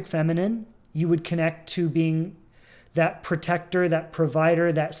toxic feminine, you would connect to being that protector, that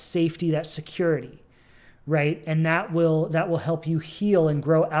provider, that safety, that security, right? And that will help you heal and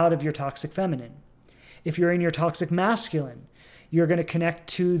grow out of your toxic feminine. If you're in your toxic masculine, you're going to connect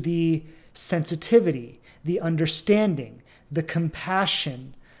to the sensitivity, the understanding, the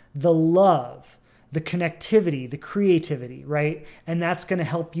compassion, the love, the connectivity, the creativity, right? And that's going to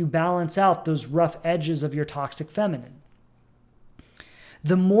help you balance out those rough edges of your toxic feminine.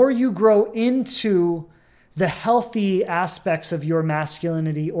 The more you grow into the healthy aspects of your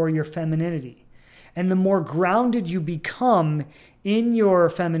masculinity or your femininity, and the more grounded you become in your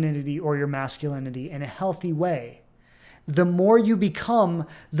femininity or your masculinity in a healthy way, the more you become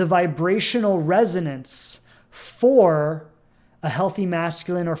the vibrational resonance for a healthy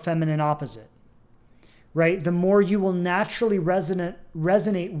masculine or feminine opposite, right? The more you will naturally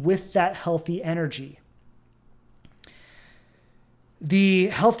resonate with that healthy energy. The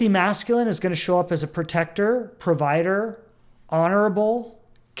healthy masculine is going to show up as a protector, provider, honorable,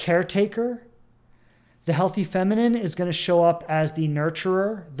 caretaker. The healthy feminine is going to show up as the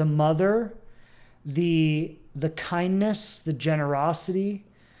nurturer, the mother, the kindness, the generosity.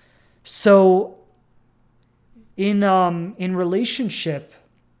 So in relationship,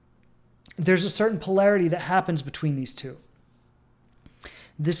 there's a certain polarity that happens between these two.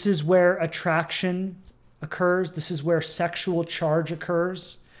 This is where attraction occurs. This is where sexual charge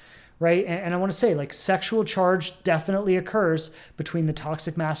occurs, right? And I want to say, like, sexual charge definitely occurs between the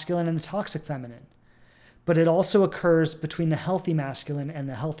toxic masculine and the toxic feminine, but it also occurs between the healthy masculine and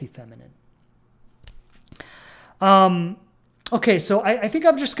the healthy feminine. Okay, so I think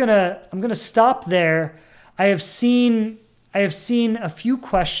I'm gonna stop there. I have seen a few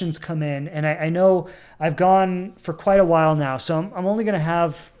questions come in, and I know I've gone for quite a while now, so I'm only going to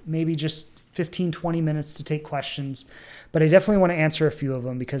have maybe just 15, 20 minutes to take questions, but I definitely want to answer a few of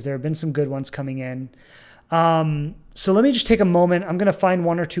them because there have been some good ones coming in. So let me just take a moment. I'm going to find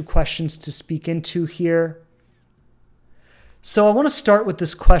one or two questions to speak into here. So I want to start with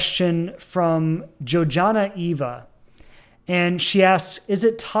this question from Jojana Eva. And she asks, is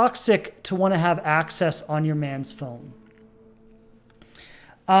it toxic to want to have access on your man's phone?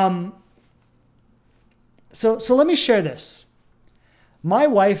 So let me share this. My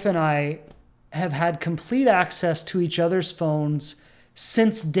wife and I have had complete access to each other's phones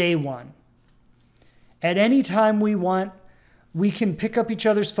since day one. At any time we want, we can pick up each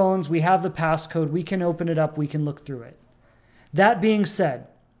other's phones. We have the passcode. We can open it up. We can look through it. That being said,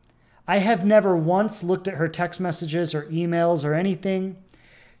 I have never once looked at her text messages or emails or anything.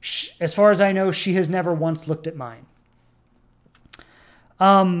 As far as I know, she has never once looked at mine.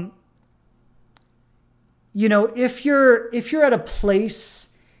 You know, if you're at a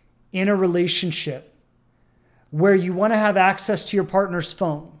place in a relationship where you want to have access to your partner's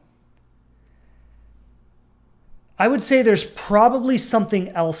phone, I would say there's probably something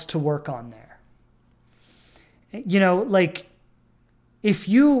else to work on there. You know, like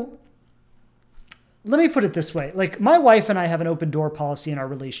let me put it this way. Like, my wife and I have an open door policy in our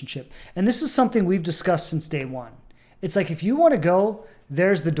relationship. And this is something we've discussed since day one. It's like, if you want to go,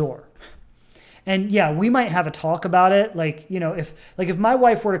 there's the door. And yeah, we might have a talk about it. Like, you know, if my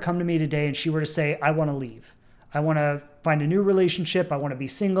wife were to come to me today and she were to say, I want to leave, I want to find a new relationship, I want to be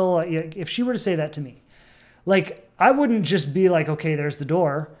single. If she were to say that to me, like, I wouldn't just be like, okay, there's the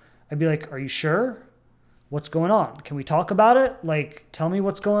door. I'd be like, are you sure? What's going on? Can we talk about it? Like, tell me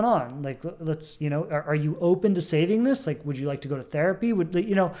what's going on. Like, let's, you know, are you open to saving this? Like, would you like to go to therapy? Would,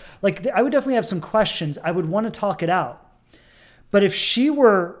 you know, like, I would definitely have some questions. I would want to talk it out. But if she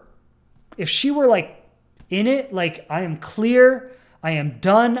were like in it, like, I am clear, I am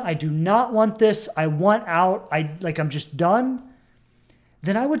done, I do not want this, I want out, I'm just done,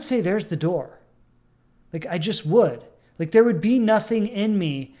 then I would say there's the door. Like, I just would. Like, there would be nothing in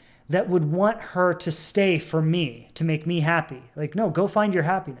me that would want her to stay for me, to make me happy. Like, no, go find your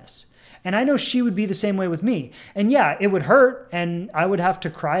happiness. And I know she would be the same way with me. And yeah, it would hurt, and I would have to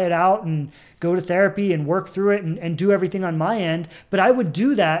cry it out and go to therapy and work through it and do everything on my end. But I would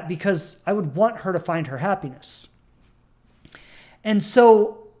do that because I would want her to find her happiness. And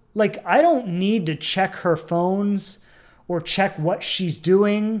so, like, I don't need to check her phones or check what she's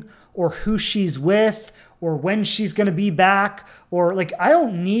doing or who she's with or when she's going to be back, or like, I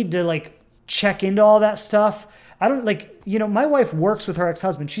don't need to like check into all that stuff. I don't like, you know, my wife works with her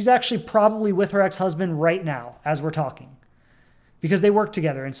ex-husband. She's actually probably with her ex-husband right now as we're talking because they work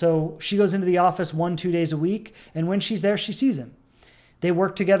together. And so she goes into the office 1-2 days a week. And when she's there, she sees him. They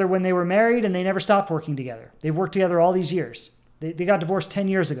worked together when they were married and they never stopped working together. They've worked together all these years. They got divorced 10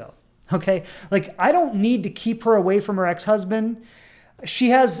 years ago. Okay. Like, I don't need to keep her away from her ex-husband.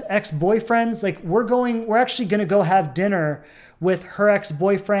 She has ex-boyfriends. Like, we're actually going to go have dinner with her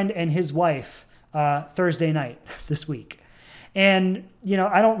ex-boyfriend and his wife Thursday night this week. And,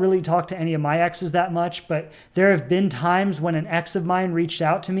 I don't really talk to any of my exes that much, but there have been times when an ex of mine reached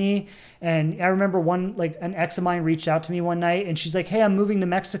out to me. And I remember an ex of mine reached out to me one night and she's like, hey, I'm moving to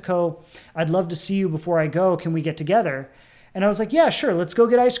Mexico. I'd love to see you before I go. Can we get together? And I was like, yeah, sure. Let's go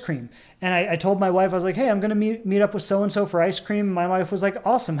get ice cream. And I told my wife, I was like, hey, I'm going to meet up with so-and-so for ice cream. And my wife was like,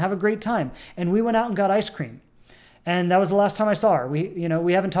 awesome. Have a great time. And we went out and got ice cream. And that was the last time I saw her.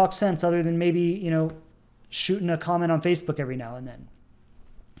 We haven't talked since, other than maybe, shooting a comment on Facebook every now and then.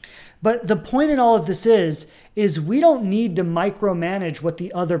 But the point in all of this is we don't need to micromanage what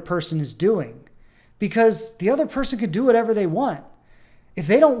the other person is doing, because the other person can do whatever they want. If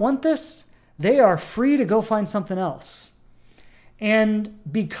they don't want this, they are free to go find something else. And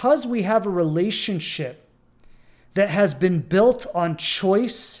because we have a relationship that has been built on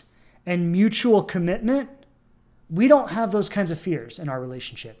choice and mutual commitment, we don't have those kinds of fears in our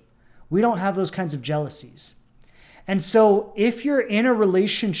relationship. We don't have those kinds of jealousies. And so if you're in a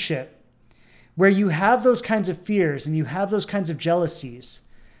relationship where you have those kinds of fears and you have those kinds of jealousies,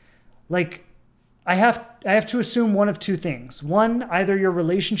 like, I have to assume one of two things. One, either your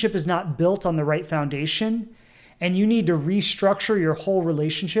relationship is not built on the right foundation and you need to restructure your whole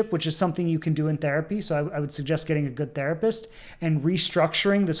relationship, which is something you can do in therapy. So I would suggest getting a good therapist and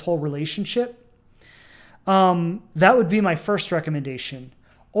restructuring this whole relationship. That would be my first recommendation.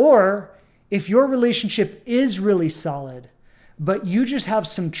 Or if your relationship is really solid, but you just have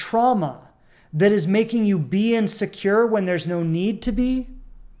some trauma that is making you be insecure when there's no need to be,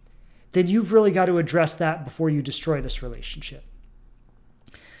 then you've really got to address that before you destroy this relationship.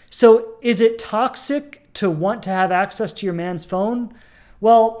 So is it toxic to want to have access to your man's phone?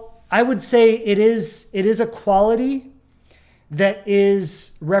 Well, I would say it is a quality that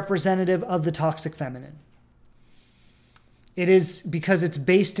is representative of the toxic feminine. It is, because it's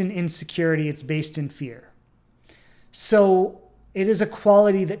based in insecurity, it's based in fear. So it is a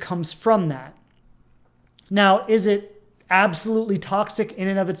quality that comes from that. Now, is it absolutely toxic in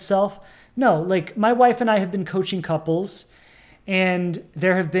and of itself? No. Like, my wife and I have been coaching couples, and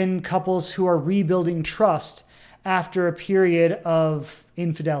there have been couples who are rebuilding trust after a period of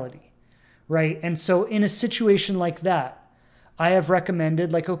infidelity, right? And so in a situation like that, I have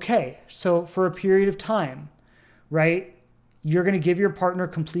recommended, like, okay, so for a period of time, right, you're going to give your partner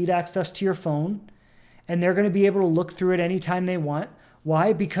complete access to your phone, and they're going to be able to look through it anytime they want.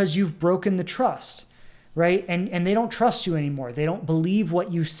 Why? Because you've broken the trust, right? And they don't trust you anymore. They don't believe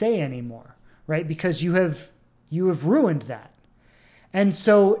what you say anymore, right? Because you have ruined that. And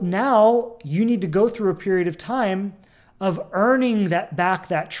so now you need to go through a period of time of earning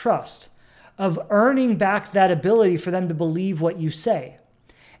that trust, of earning back that ability for them to believe what you say.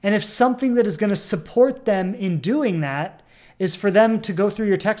 And if something that is going to support them in doing that is for them to go through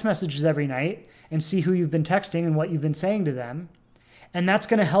your text messages every night and see who you've been texting and what you've been saying to them, and that's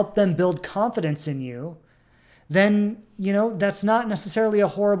going to help them build confidence in you, then, that's not necessarily a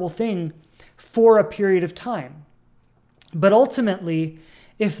horrible thing for a period of time. But ultimately,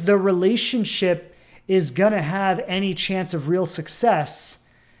 if the relationship is going to have any chance of real success,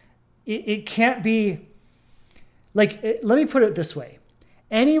 it can't be like, let me put it this way.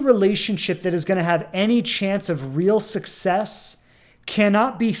 Any relationship that is going to have any chance of real success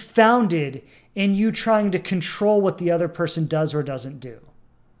cannot be founded in you trying to control what the other person does or doesn't do.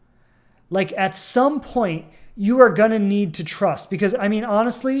 Like, at some point, you are going to need to trust, because,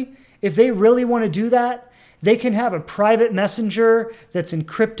 honestly, if they really want to do that, they can have a private messenger that's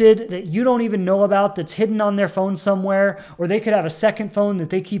encrypted that you don't even know about, that's hidden on their phone somewhere, or they could have a second phone that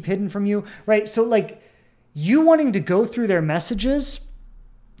they keep hidden from you, right? So, like, you wanting to go through their messages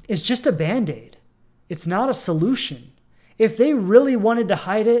is just a Band-Aid. It's not a solution. If they really wanted to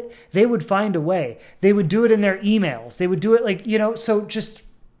hide it, they would find a way. They would do it in their emails. They would do it so just,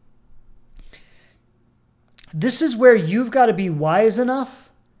 this is where you've got to be wise enough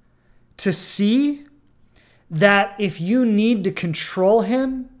to see that if you need to control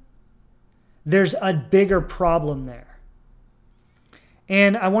him, there's a bigger problem there.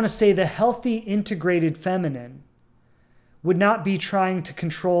 And I want to say the healthy, integrated feminine would not be trying to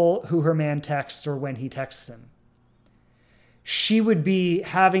control who her man texts or when he texts him. She would be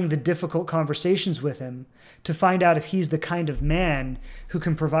having the difficult conversations with him to find out if he's the kind of man who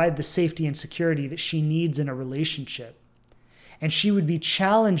can provide the safety and security that she needs in a relationship. And she would be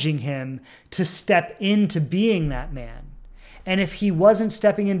challenging him to step into being that man. And if he wasn't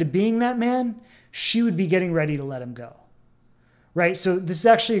stepping into being that man, she would be getting ready to let him go. Right? So this is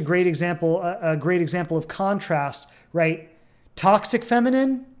actually a great example of contrast, right? Toxic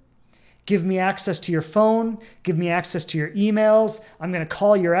feminine, give me access to your phone, give me access to your emails. I'm going to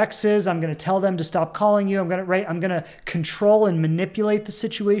call your exes. I'm going to tell them to stop calling you. I'm going to control and manipulate the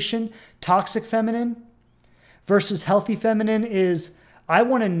situation. Toxic feminine versus healthy feminine is, I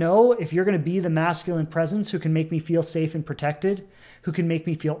want to know if you're going to be the masculine presence who can make me feel safe and protected, who can make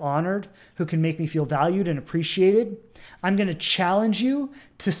me feel honored, who can make me feel valued and appreciated. I'm going to challenge you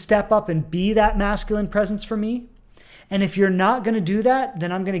to step up and be that masculine presence for me. And if you're not going to do that,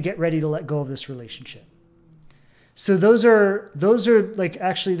 then I'm going to get ready to let go of this relationship. So those are like,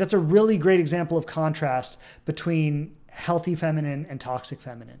 actually, that's a really great example of contrast between healthy feminine and toxic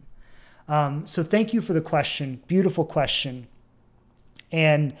feminine. So thank you for the question. Beautiful question.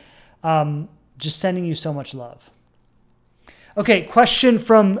 And just sending you so much love. Okay, question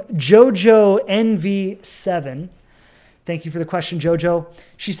from Jojo NV7. Thank you for the question, Jojo.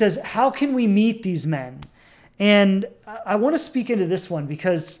 She says, how can we meet these men? And I want to speak into this one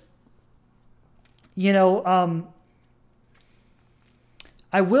because, I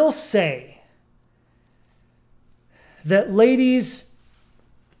will say that ladies,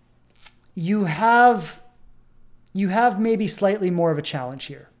 you have maybe slightly more of a challenge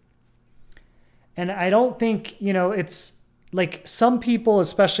here. And I don't think, it's like some people,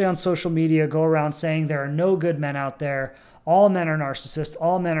 especially on social media, go around saying there are no good men out there. All men are narcissists.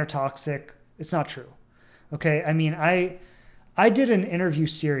 All men are toxic. It's not true. Okay. I mean, I did an interview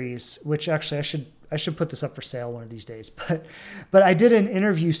series, which actually I should put this up for sale one of these days, but I did an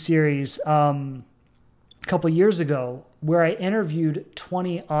interview series, a couple years ago where I interviewed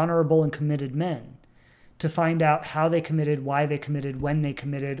 20 honorable and committed men to find out how they committed, why they committed, when they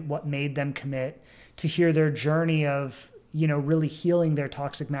committed, what made them commit, to hear their journey of, really healing their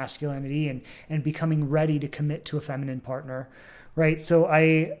toxic masculinity and becoming ready to commit to a feminine partner. Right. So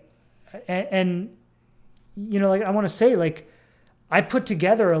I want to say, I put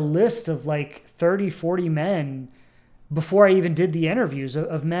together a list of 30, 40 men before I even did the interviews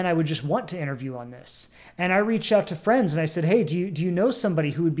of men I would just want to interview on this. And I reached out to friends and I said, hey, do you know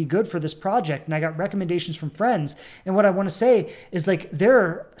somebody who would be good for this project? And I got recommendations from friends. And what I want to say is there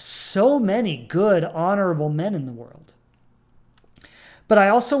are so many good, honorable men in the world. But I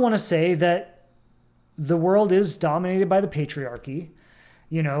also want to say that the world is dominated by the patriarchy.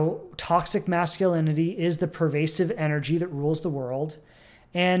 Toxic masculinity is the pervasive energy that rules the world.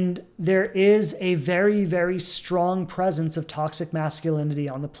 And there is a very, very strong presence of toxic masculinity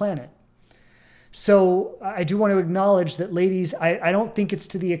on the planet. So I do want to acknowledge that, ladies, I don't think it's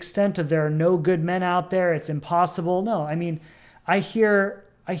to the extent of there are no good men out there. It's impossible. No, I mean, I hear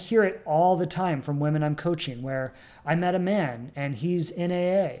it all the time from women I'm coaching where I met a man and he's in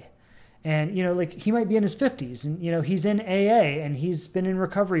AA. And, he might be in his 50s and, he's in AA and he's been in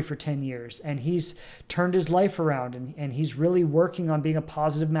recovery for 10 years and he's turned his life around and he's really working on being a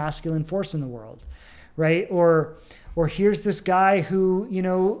positive masculine force in the world. Right. Or here's this guy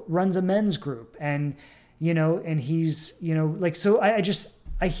who, runs a men's group and, and he's, so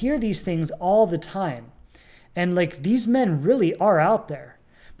I hear these things all the time. And these men really are out there.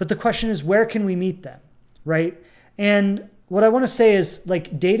 But the question is, where can we meet them? Right. And what I want to say is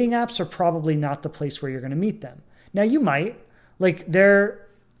dating apps are probably not the place where you're going to meet them. Now you might there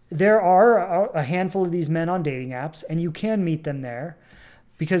are a handful of these men on dating apps and you can meet them there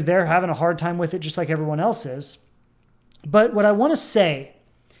because they're having a hard time with it just like everyone else is. But what I want to say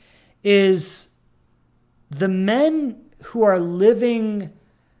is the men who are living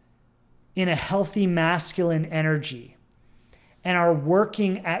in a healthy masculine energy and are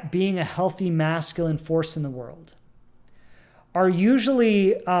working at being a healthy masculine force in the world are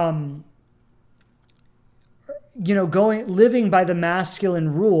usually, living by the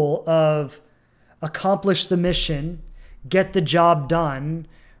masculine rule of accomplish the mission, get the job done,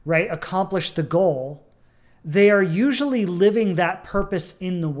 right? Accomplish the goal. They are usually living that purpose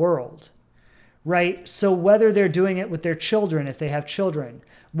in the world, right? So whether they're doing it with their children, if they have children,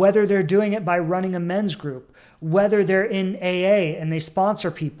 whether they're doing it by running a men's group, whether they're in AA and they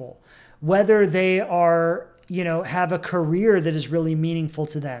sponsor people, whether they are have a career that is really meaningful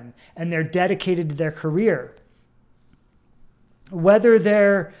to them and they're dedicated to their career. Whether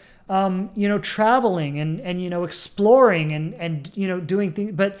they're, traveling and exploring and doing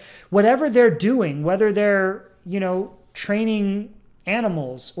things, but whatever they're doing, whether they're, training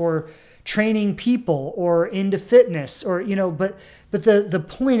animals or training people or into fitness or, but the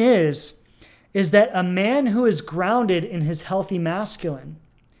point is that a man who is grounded in his healthy masculine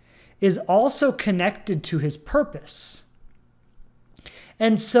is also connected to his purpose.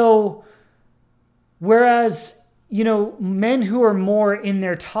 And so, whereas, men who are more in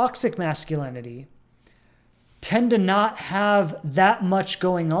their toxic masculinity tend to not have that much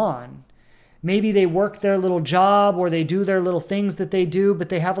going on. Maybe they work their little job or they do their little things that they do, but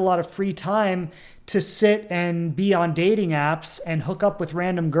they have a lot of free time to sit and be on dating apps and hook up with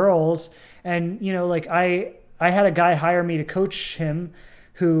random girls. And, I had a guy hire me to coach him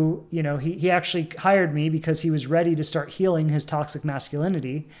who, he actually hired me because he was ready to start healing his toxic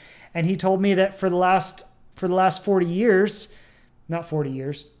masculinity. And he told me that for the last 40 years, not 40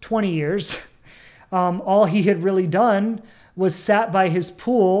 years, 20 years, all he had really done was sat by his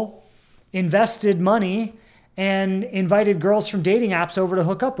pool, invested money, and invited girls from dating apps over to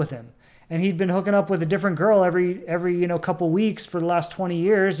hook up with him. And he'd been hooking up with a different girl every couple weeks for the last 20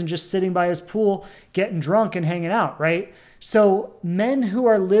 years and just sitting by his pool, getting drunk and hanging out, right? So men who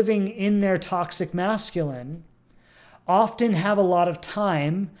are living in their toxic masculine often have a lot of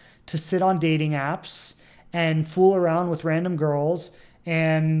time to sit on dating apps and fool around with random girls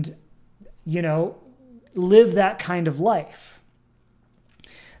and, live that kind of life.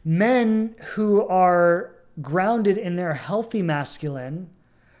 Men who are grounded in their healthy masculine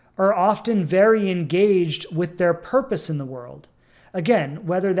are often very engaged with their purpose in the world. Again,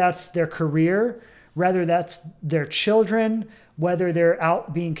 whether that's their career, whether that's their children, whether they're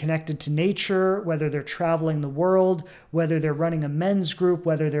out being connected to nature, whether they're traveling the world, whether they're running a men's group,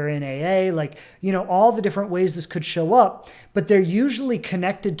 whether they're in AA, all the different ways this could show up, but they're usually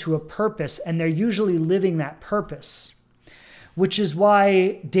connected to a purpose and they're usually living that purpose, which is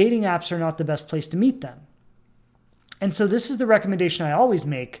why dating apps are not the best place to meet them. And so this is the recommendation I always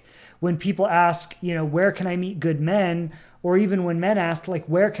make when people ask, where can I meet good men? Or even when men ask,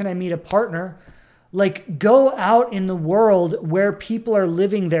 where can I meet a partner? Go out in the world where people are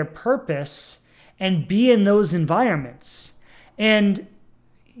living their purpose and be in those environments. And,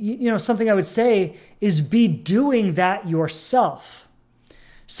 something I would say is be doing that yourself.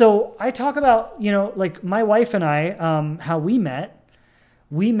 So I talk about, my wife and I, how we met.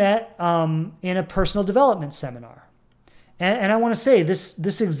 We met in a personal development seminar. And I want to say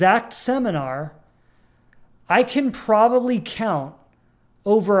this exact seminar, I can probably count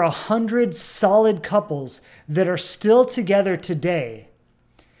over 100 solid couples that are still together today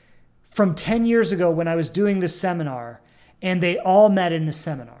from 10 years ago when I was doing this seminar, and they all met in the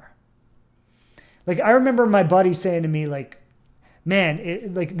seminar. I remember my buddy saying to me, man,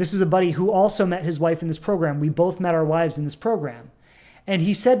 this is a buddy who also met his wife in this program. We both met our wives in this program. And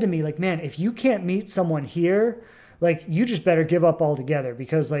he said to me, man, if you can't meet someone here, you just better give up altogether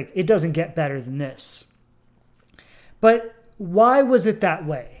because it doesn't get better than this. But why was it that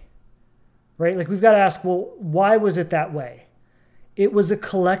way? Right? We've got to ask, well, why was it that way? It was a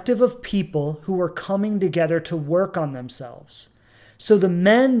collective of people who were coming together to work on themselves. So the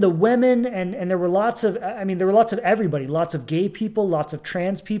men, the women, and there were lots of everybody, lots of gay people, lots of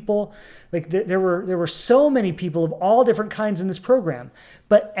trans people. There were so many people of all different kinds in this program.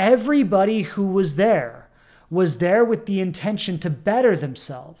 But everybody who was there with the intention to better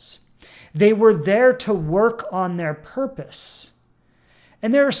themselves. They were there to work on their purpose.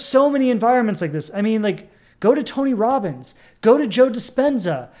 And there are so many environments like this. Go to Tony Robbins, go to Joe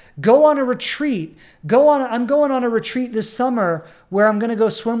Dispenza, go on a retreat. I'm going on a retreat this summer where I'm going to go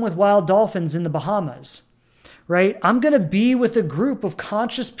swim with wild dolphins in the Bahamas, right? I'm going to be with a group of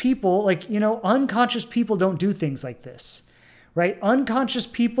conscious people. Unconscious people don't do things like this, right? Unconscious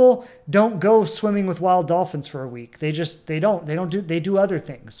people don't go swimming with wild dolphins for a week. They do other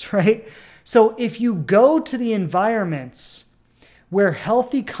things, right? So if you go to the environments where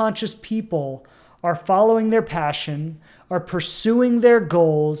healthy, conscious people are following their passion, are pursuing their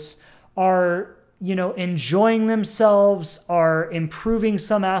goals, are, enjoying themselves, are improving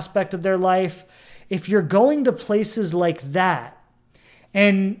some aspect of their life, if you're going to places like that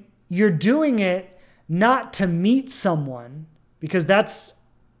and you're doing it not to meet someone, because that's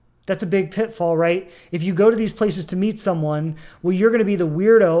a big pitfall, right? If you go to these places to meet someone, well, you're going to be the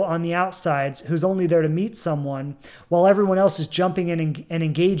weirdo on the outsides who's only there to meet someone while everyone else is jumping in and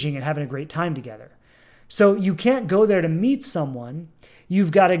engaging and having a great time together. So you can't go there to meet someone.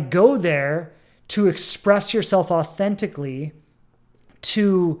 You've got to go there to express yourself authentically,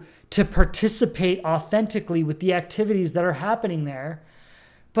 to participate authentically with the activities that are happening there.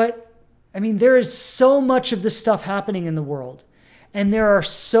 But there is so much of this stuff happening in the world. And there are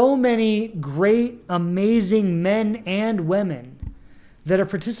so many great, amazing men and women that are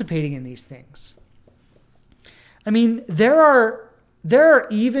participating in these things. There are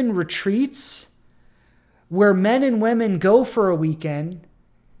even retreats where men and women go for a weekend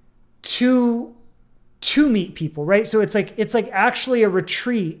to to meet people, right? So it's like actually a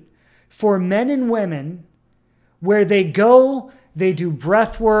retreat for men and women where they go, they do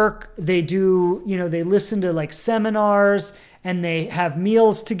breath work, they do, they listen to like seminars, and they have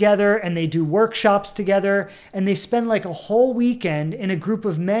meals together, and they do workshops together, and they spend like a whole weekend in a group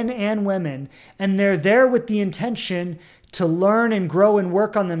of men and women, and they're there with the intention to learn and grow and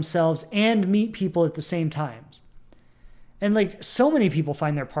work on themselves and meet people at the same time. And like so many people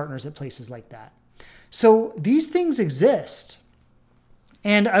find their partners at places like that. So these things exist.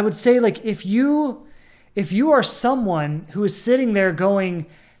 And I would say, like, if you are someone who is sitting there going,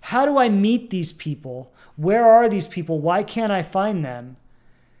 how do I meet these people? Where are these people? Why can't I find them?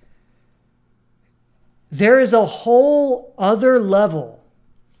 There is a whole other level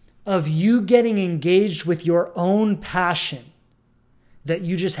of you getting engaged with your own passion that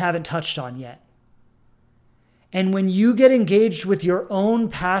you just haven't touched on yet. And when you get engaged with your own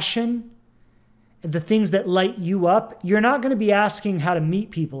passion, the things that light you up, you're not going to be asking how to meet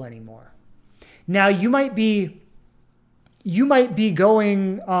people anymore. Now, you might be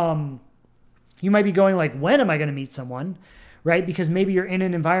going like, when am I going to meet someone, right? Because maybe you're in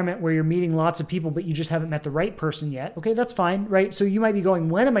an environment where you're meeting lots of people, but you just haven't met the right person yet. Okay, that's fine, right? So you might be going,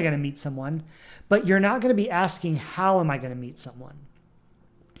 when am I going to meet someone? But you're not going to be asking, how am I going to meet someone?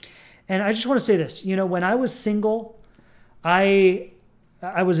 And I just want to say this, when I was single, I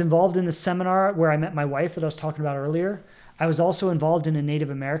was involved in the seminar where I met my wife that I was talking about earlier. I was also involved in a Native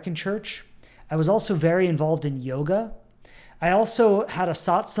American church. I was also very involved in yoga. I also had a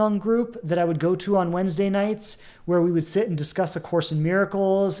satsang group that I would go to on Wednesday nights where we would sit and discuss A Course in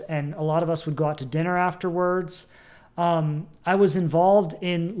Miracles, and a lot of us would go out to dinner afterwards. I was involved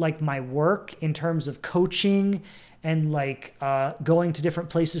in like my work in terms of coaching and like going to different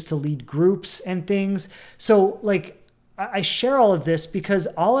places to lead groups and things. So like I share all of this because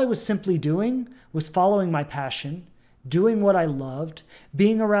all I was simply doing was following my passion, doing what I loved,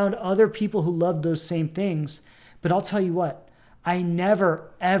 being around other people who loved those same things. But I'll tell you what, I never,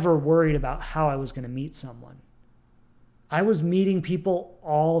 ever worried about how I was going to meet someone. I was meeting people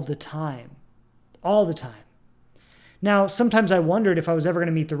all the time. Now, sometimes I wondered if I was ever going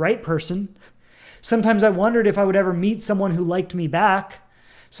to meet the right person. Sometimes I wondered if I would ever meet someone who liked me back.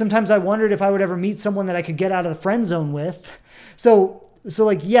 Sometimes I wondered if I would ever meet someone that I could get out of the friend zone with. So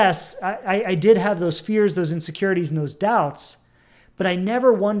like, yes, I did have those fears, those insecurities, and those doubts, but I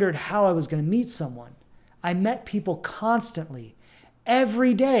never wondered how I was going to meet someone. I met people constantly,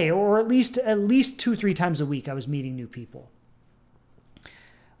 every day, or at least 2-3 times a week, I was meeting new people.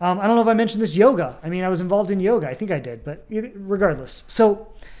 I don't know if I mentioned this yoga. I mean, I was involved in yoga. I think I did, but regardless.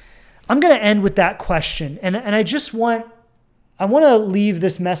 So I'm going to end with that question. And I want to leave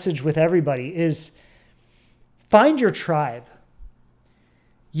this message with everybody is find your tribe.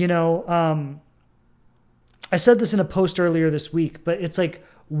 I said this in a post earlier this week, but it's like,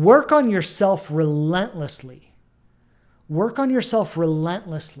 work on yourself relentlessly. Read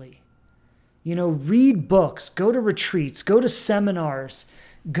books, go to retreats, go to seminars,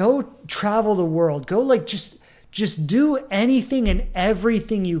 go travel the world, go like just do anything and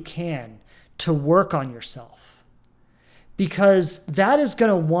everything you can to work on yourself. Because that is going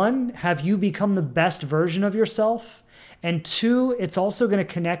to, 1, have you become the best version of yourself. And 2, it's also going to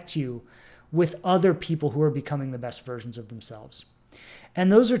connect you with other people who are becoming the best versions of themselves.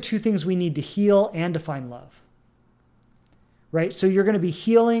 And those are 2 things we need to heal and to find love. Right? So you're going to be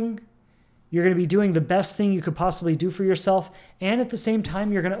healing. You're going to be doing the best thing you could possibly do for yourself. And at the same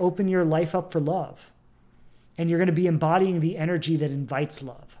time, you're going to open your life up for love. And you're going to be embodying the energy that invites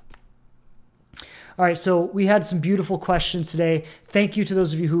love. All right, so we had some beautiful questions today. Thank you to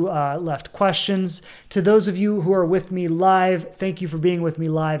those of you who left questions. To those of you who are with me live, thank you for being with me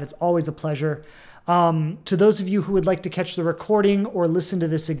live. It's always a pleasure. To those of you who would like to catch the recording or listen to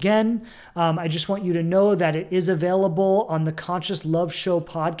this again, I just want you to know that it is available on the Conscious Love Show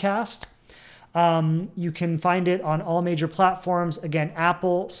podcast. You can find it on all major platforms. Again,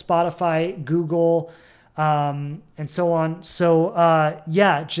 Apple, Spotify, Google, and so on. So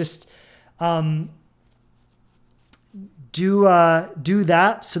do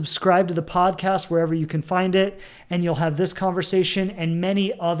that. Subscribe to the podcast wherever you can find it, and you'll have this conversation and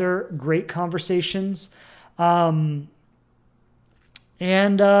many other great conversations. I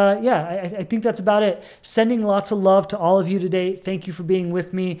think that's about it. Sending lots of love to all of you today. Thank you for being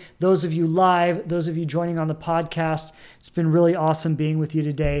with me. Those of you live, those of you joining on the podcast. It's been really awesome being with you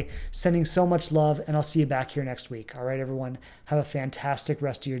today. Sending so much love, and I'll see you back here next week. All right, everyone. Have a fantastic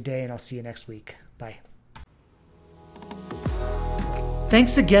rest of your day, and I'll see you next week. Bye.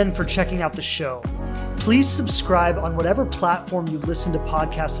 Thanks again for checking out the show. Please subscribe on whatever platform you listen to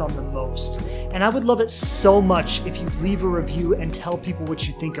podcasts on the most. And I would love it so much if you leave a review and tell people what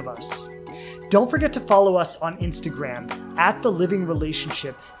you think of us. Don't forget to follow us on Instagram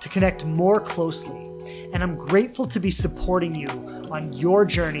 @TheLivingRelationship to connect more closely. And I'm grateful to be supporting you on your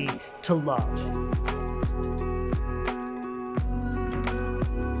journey to love.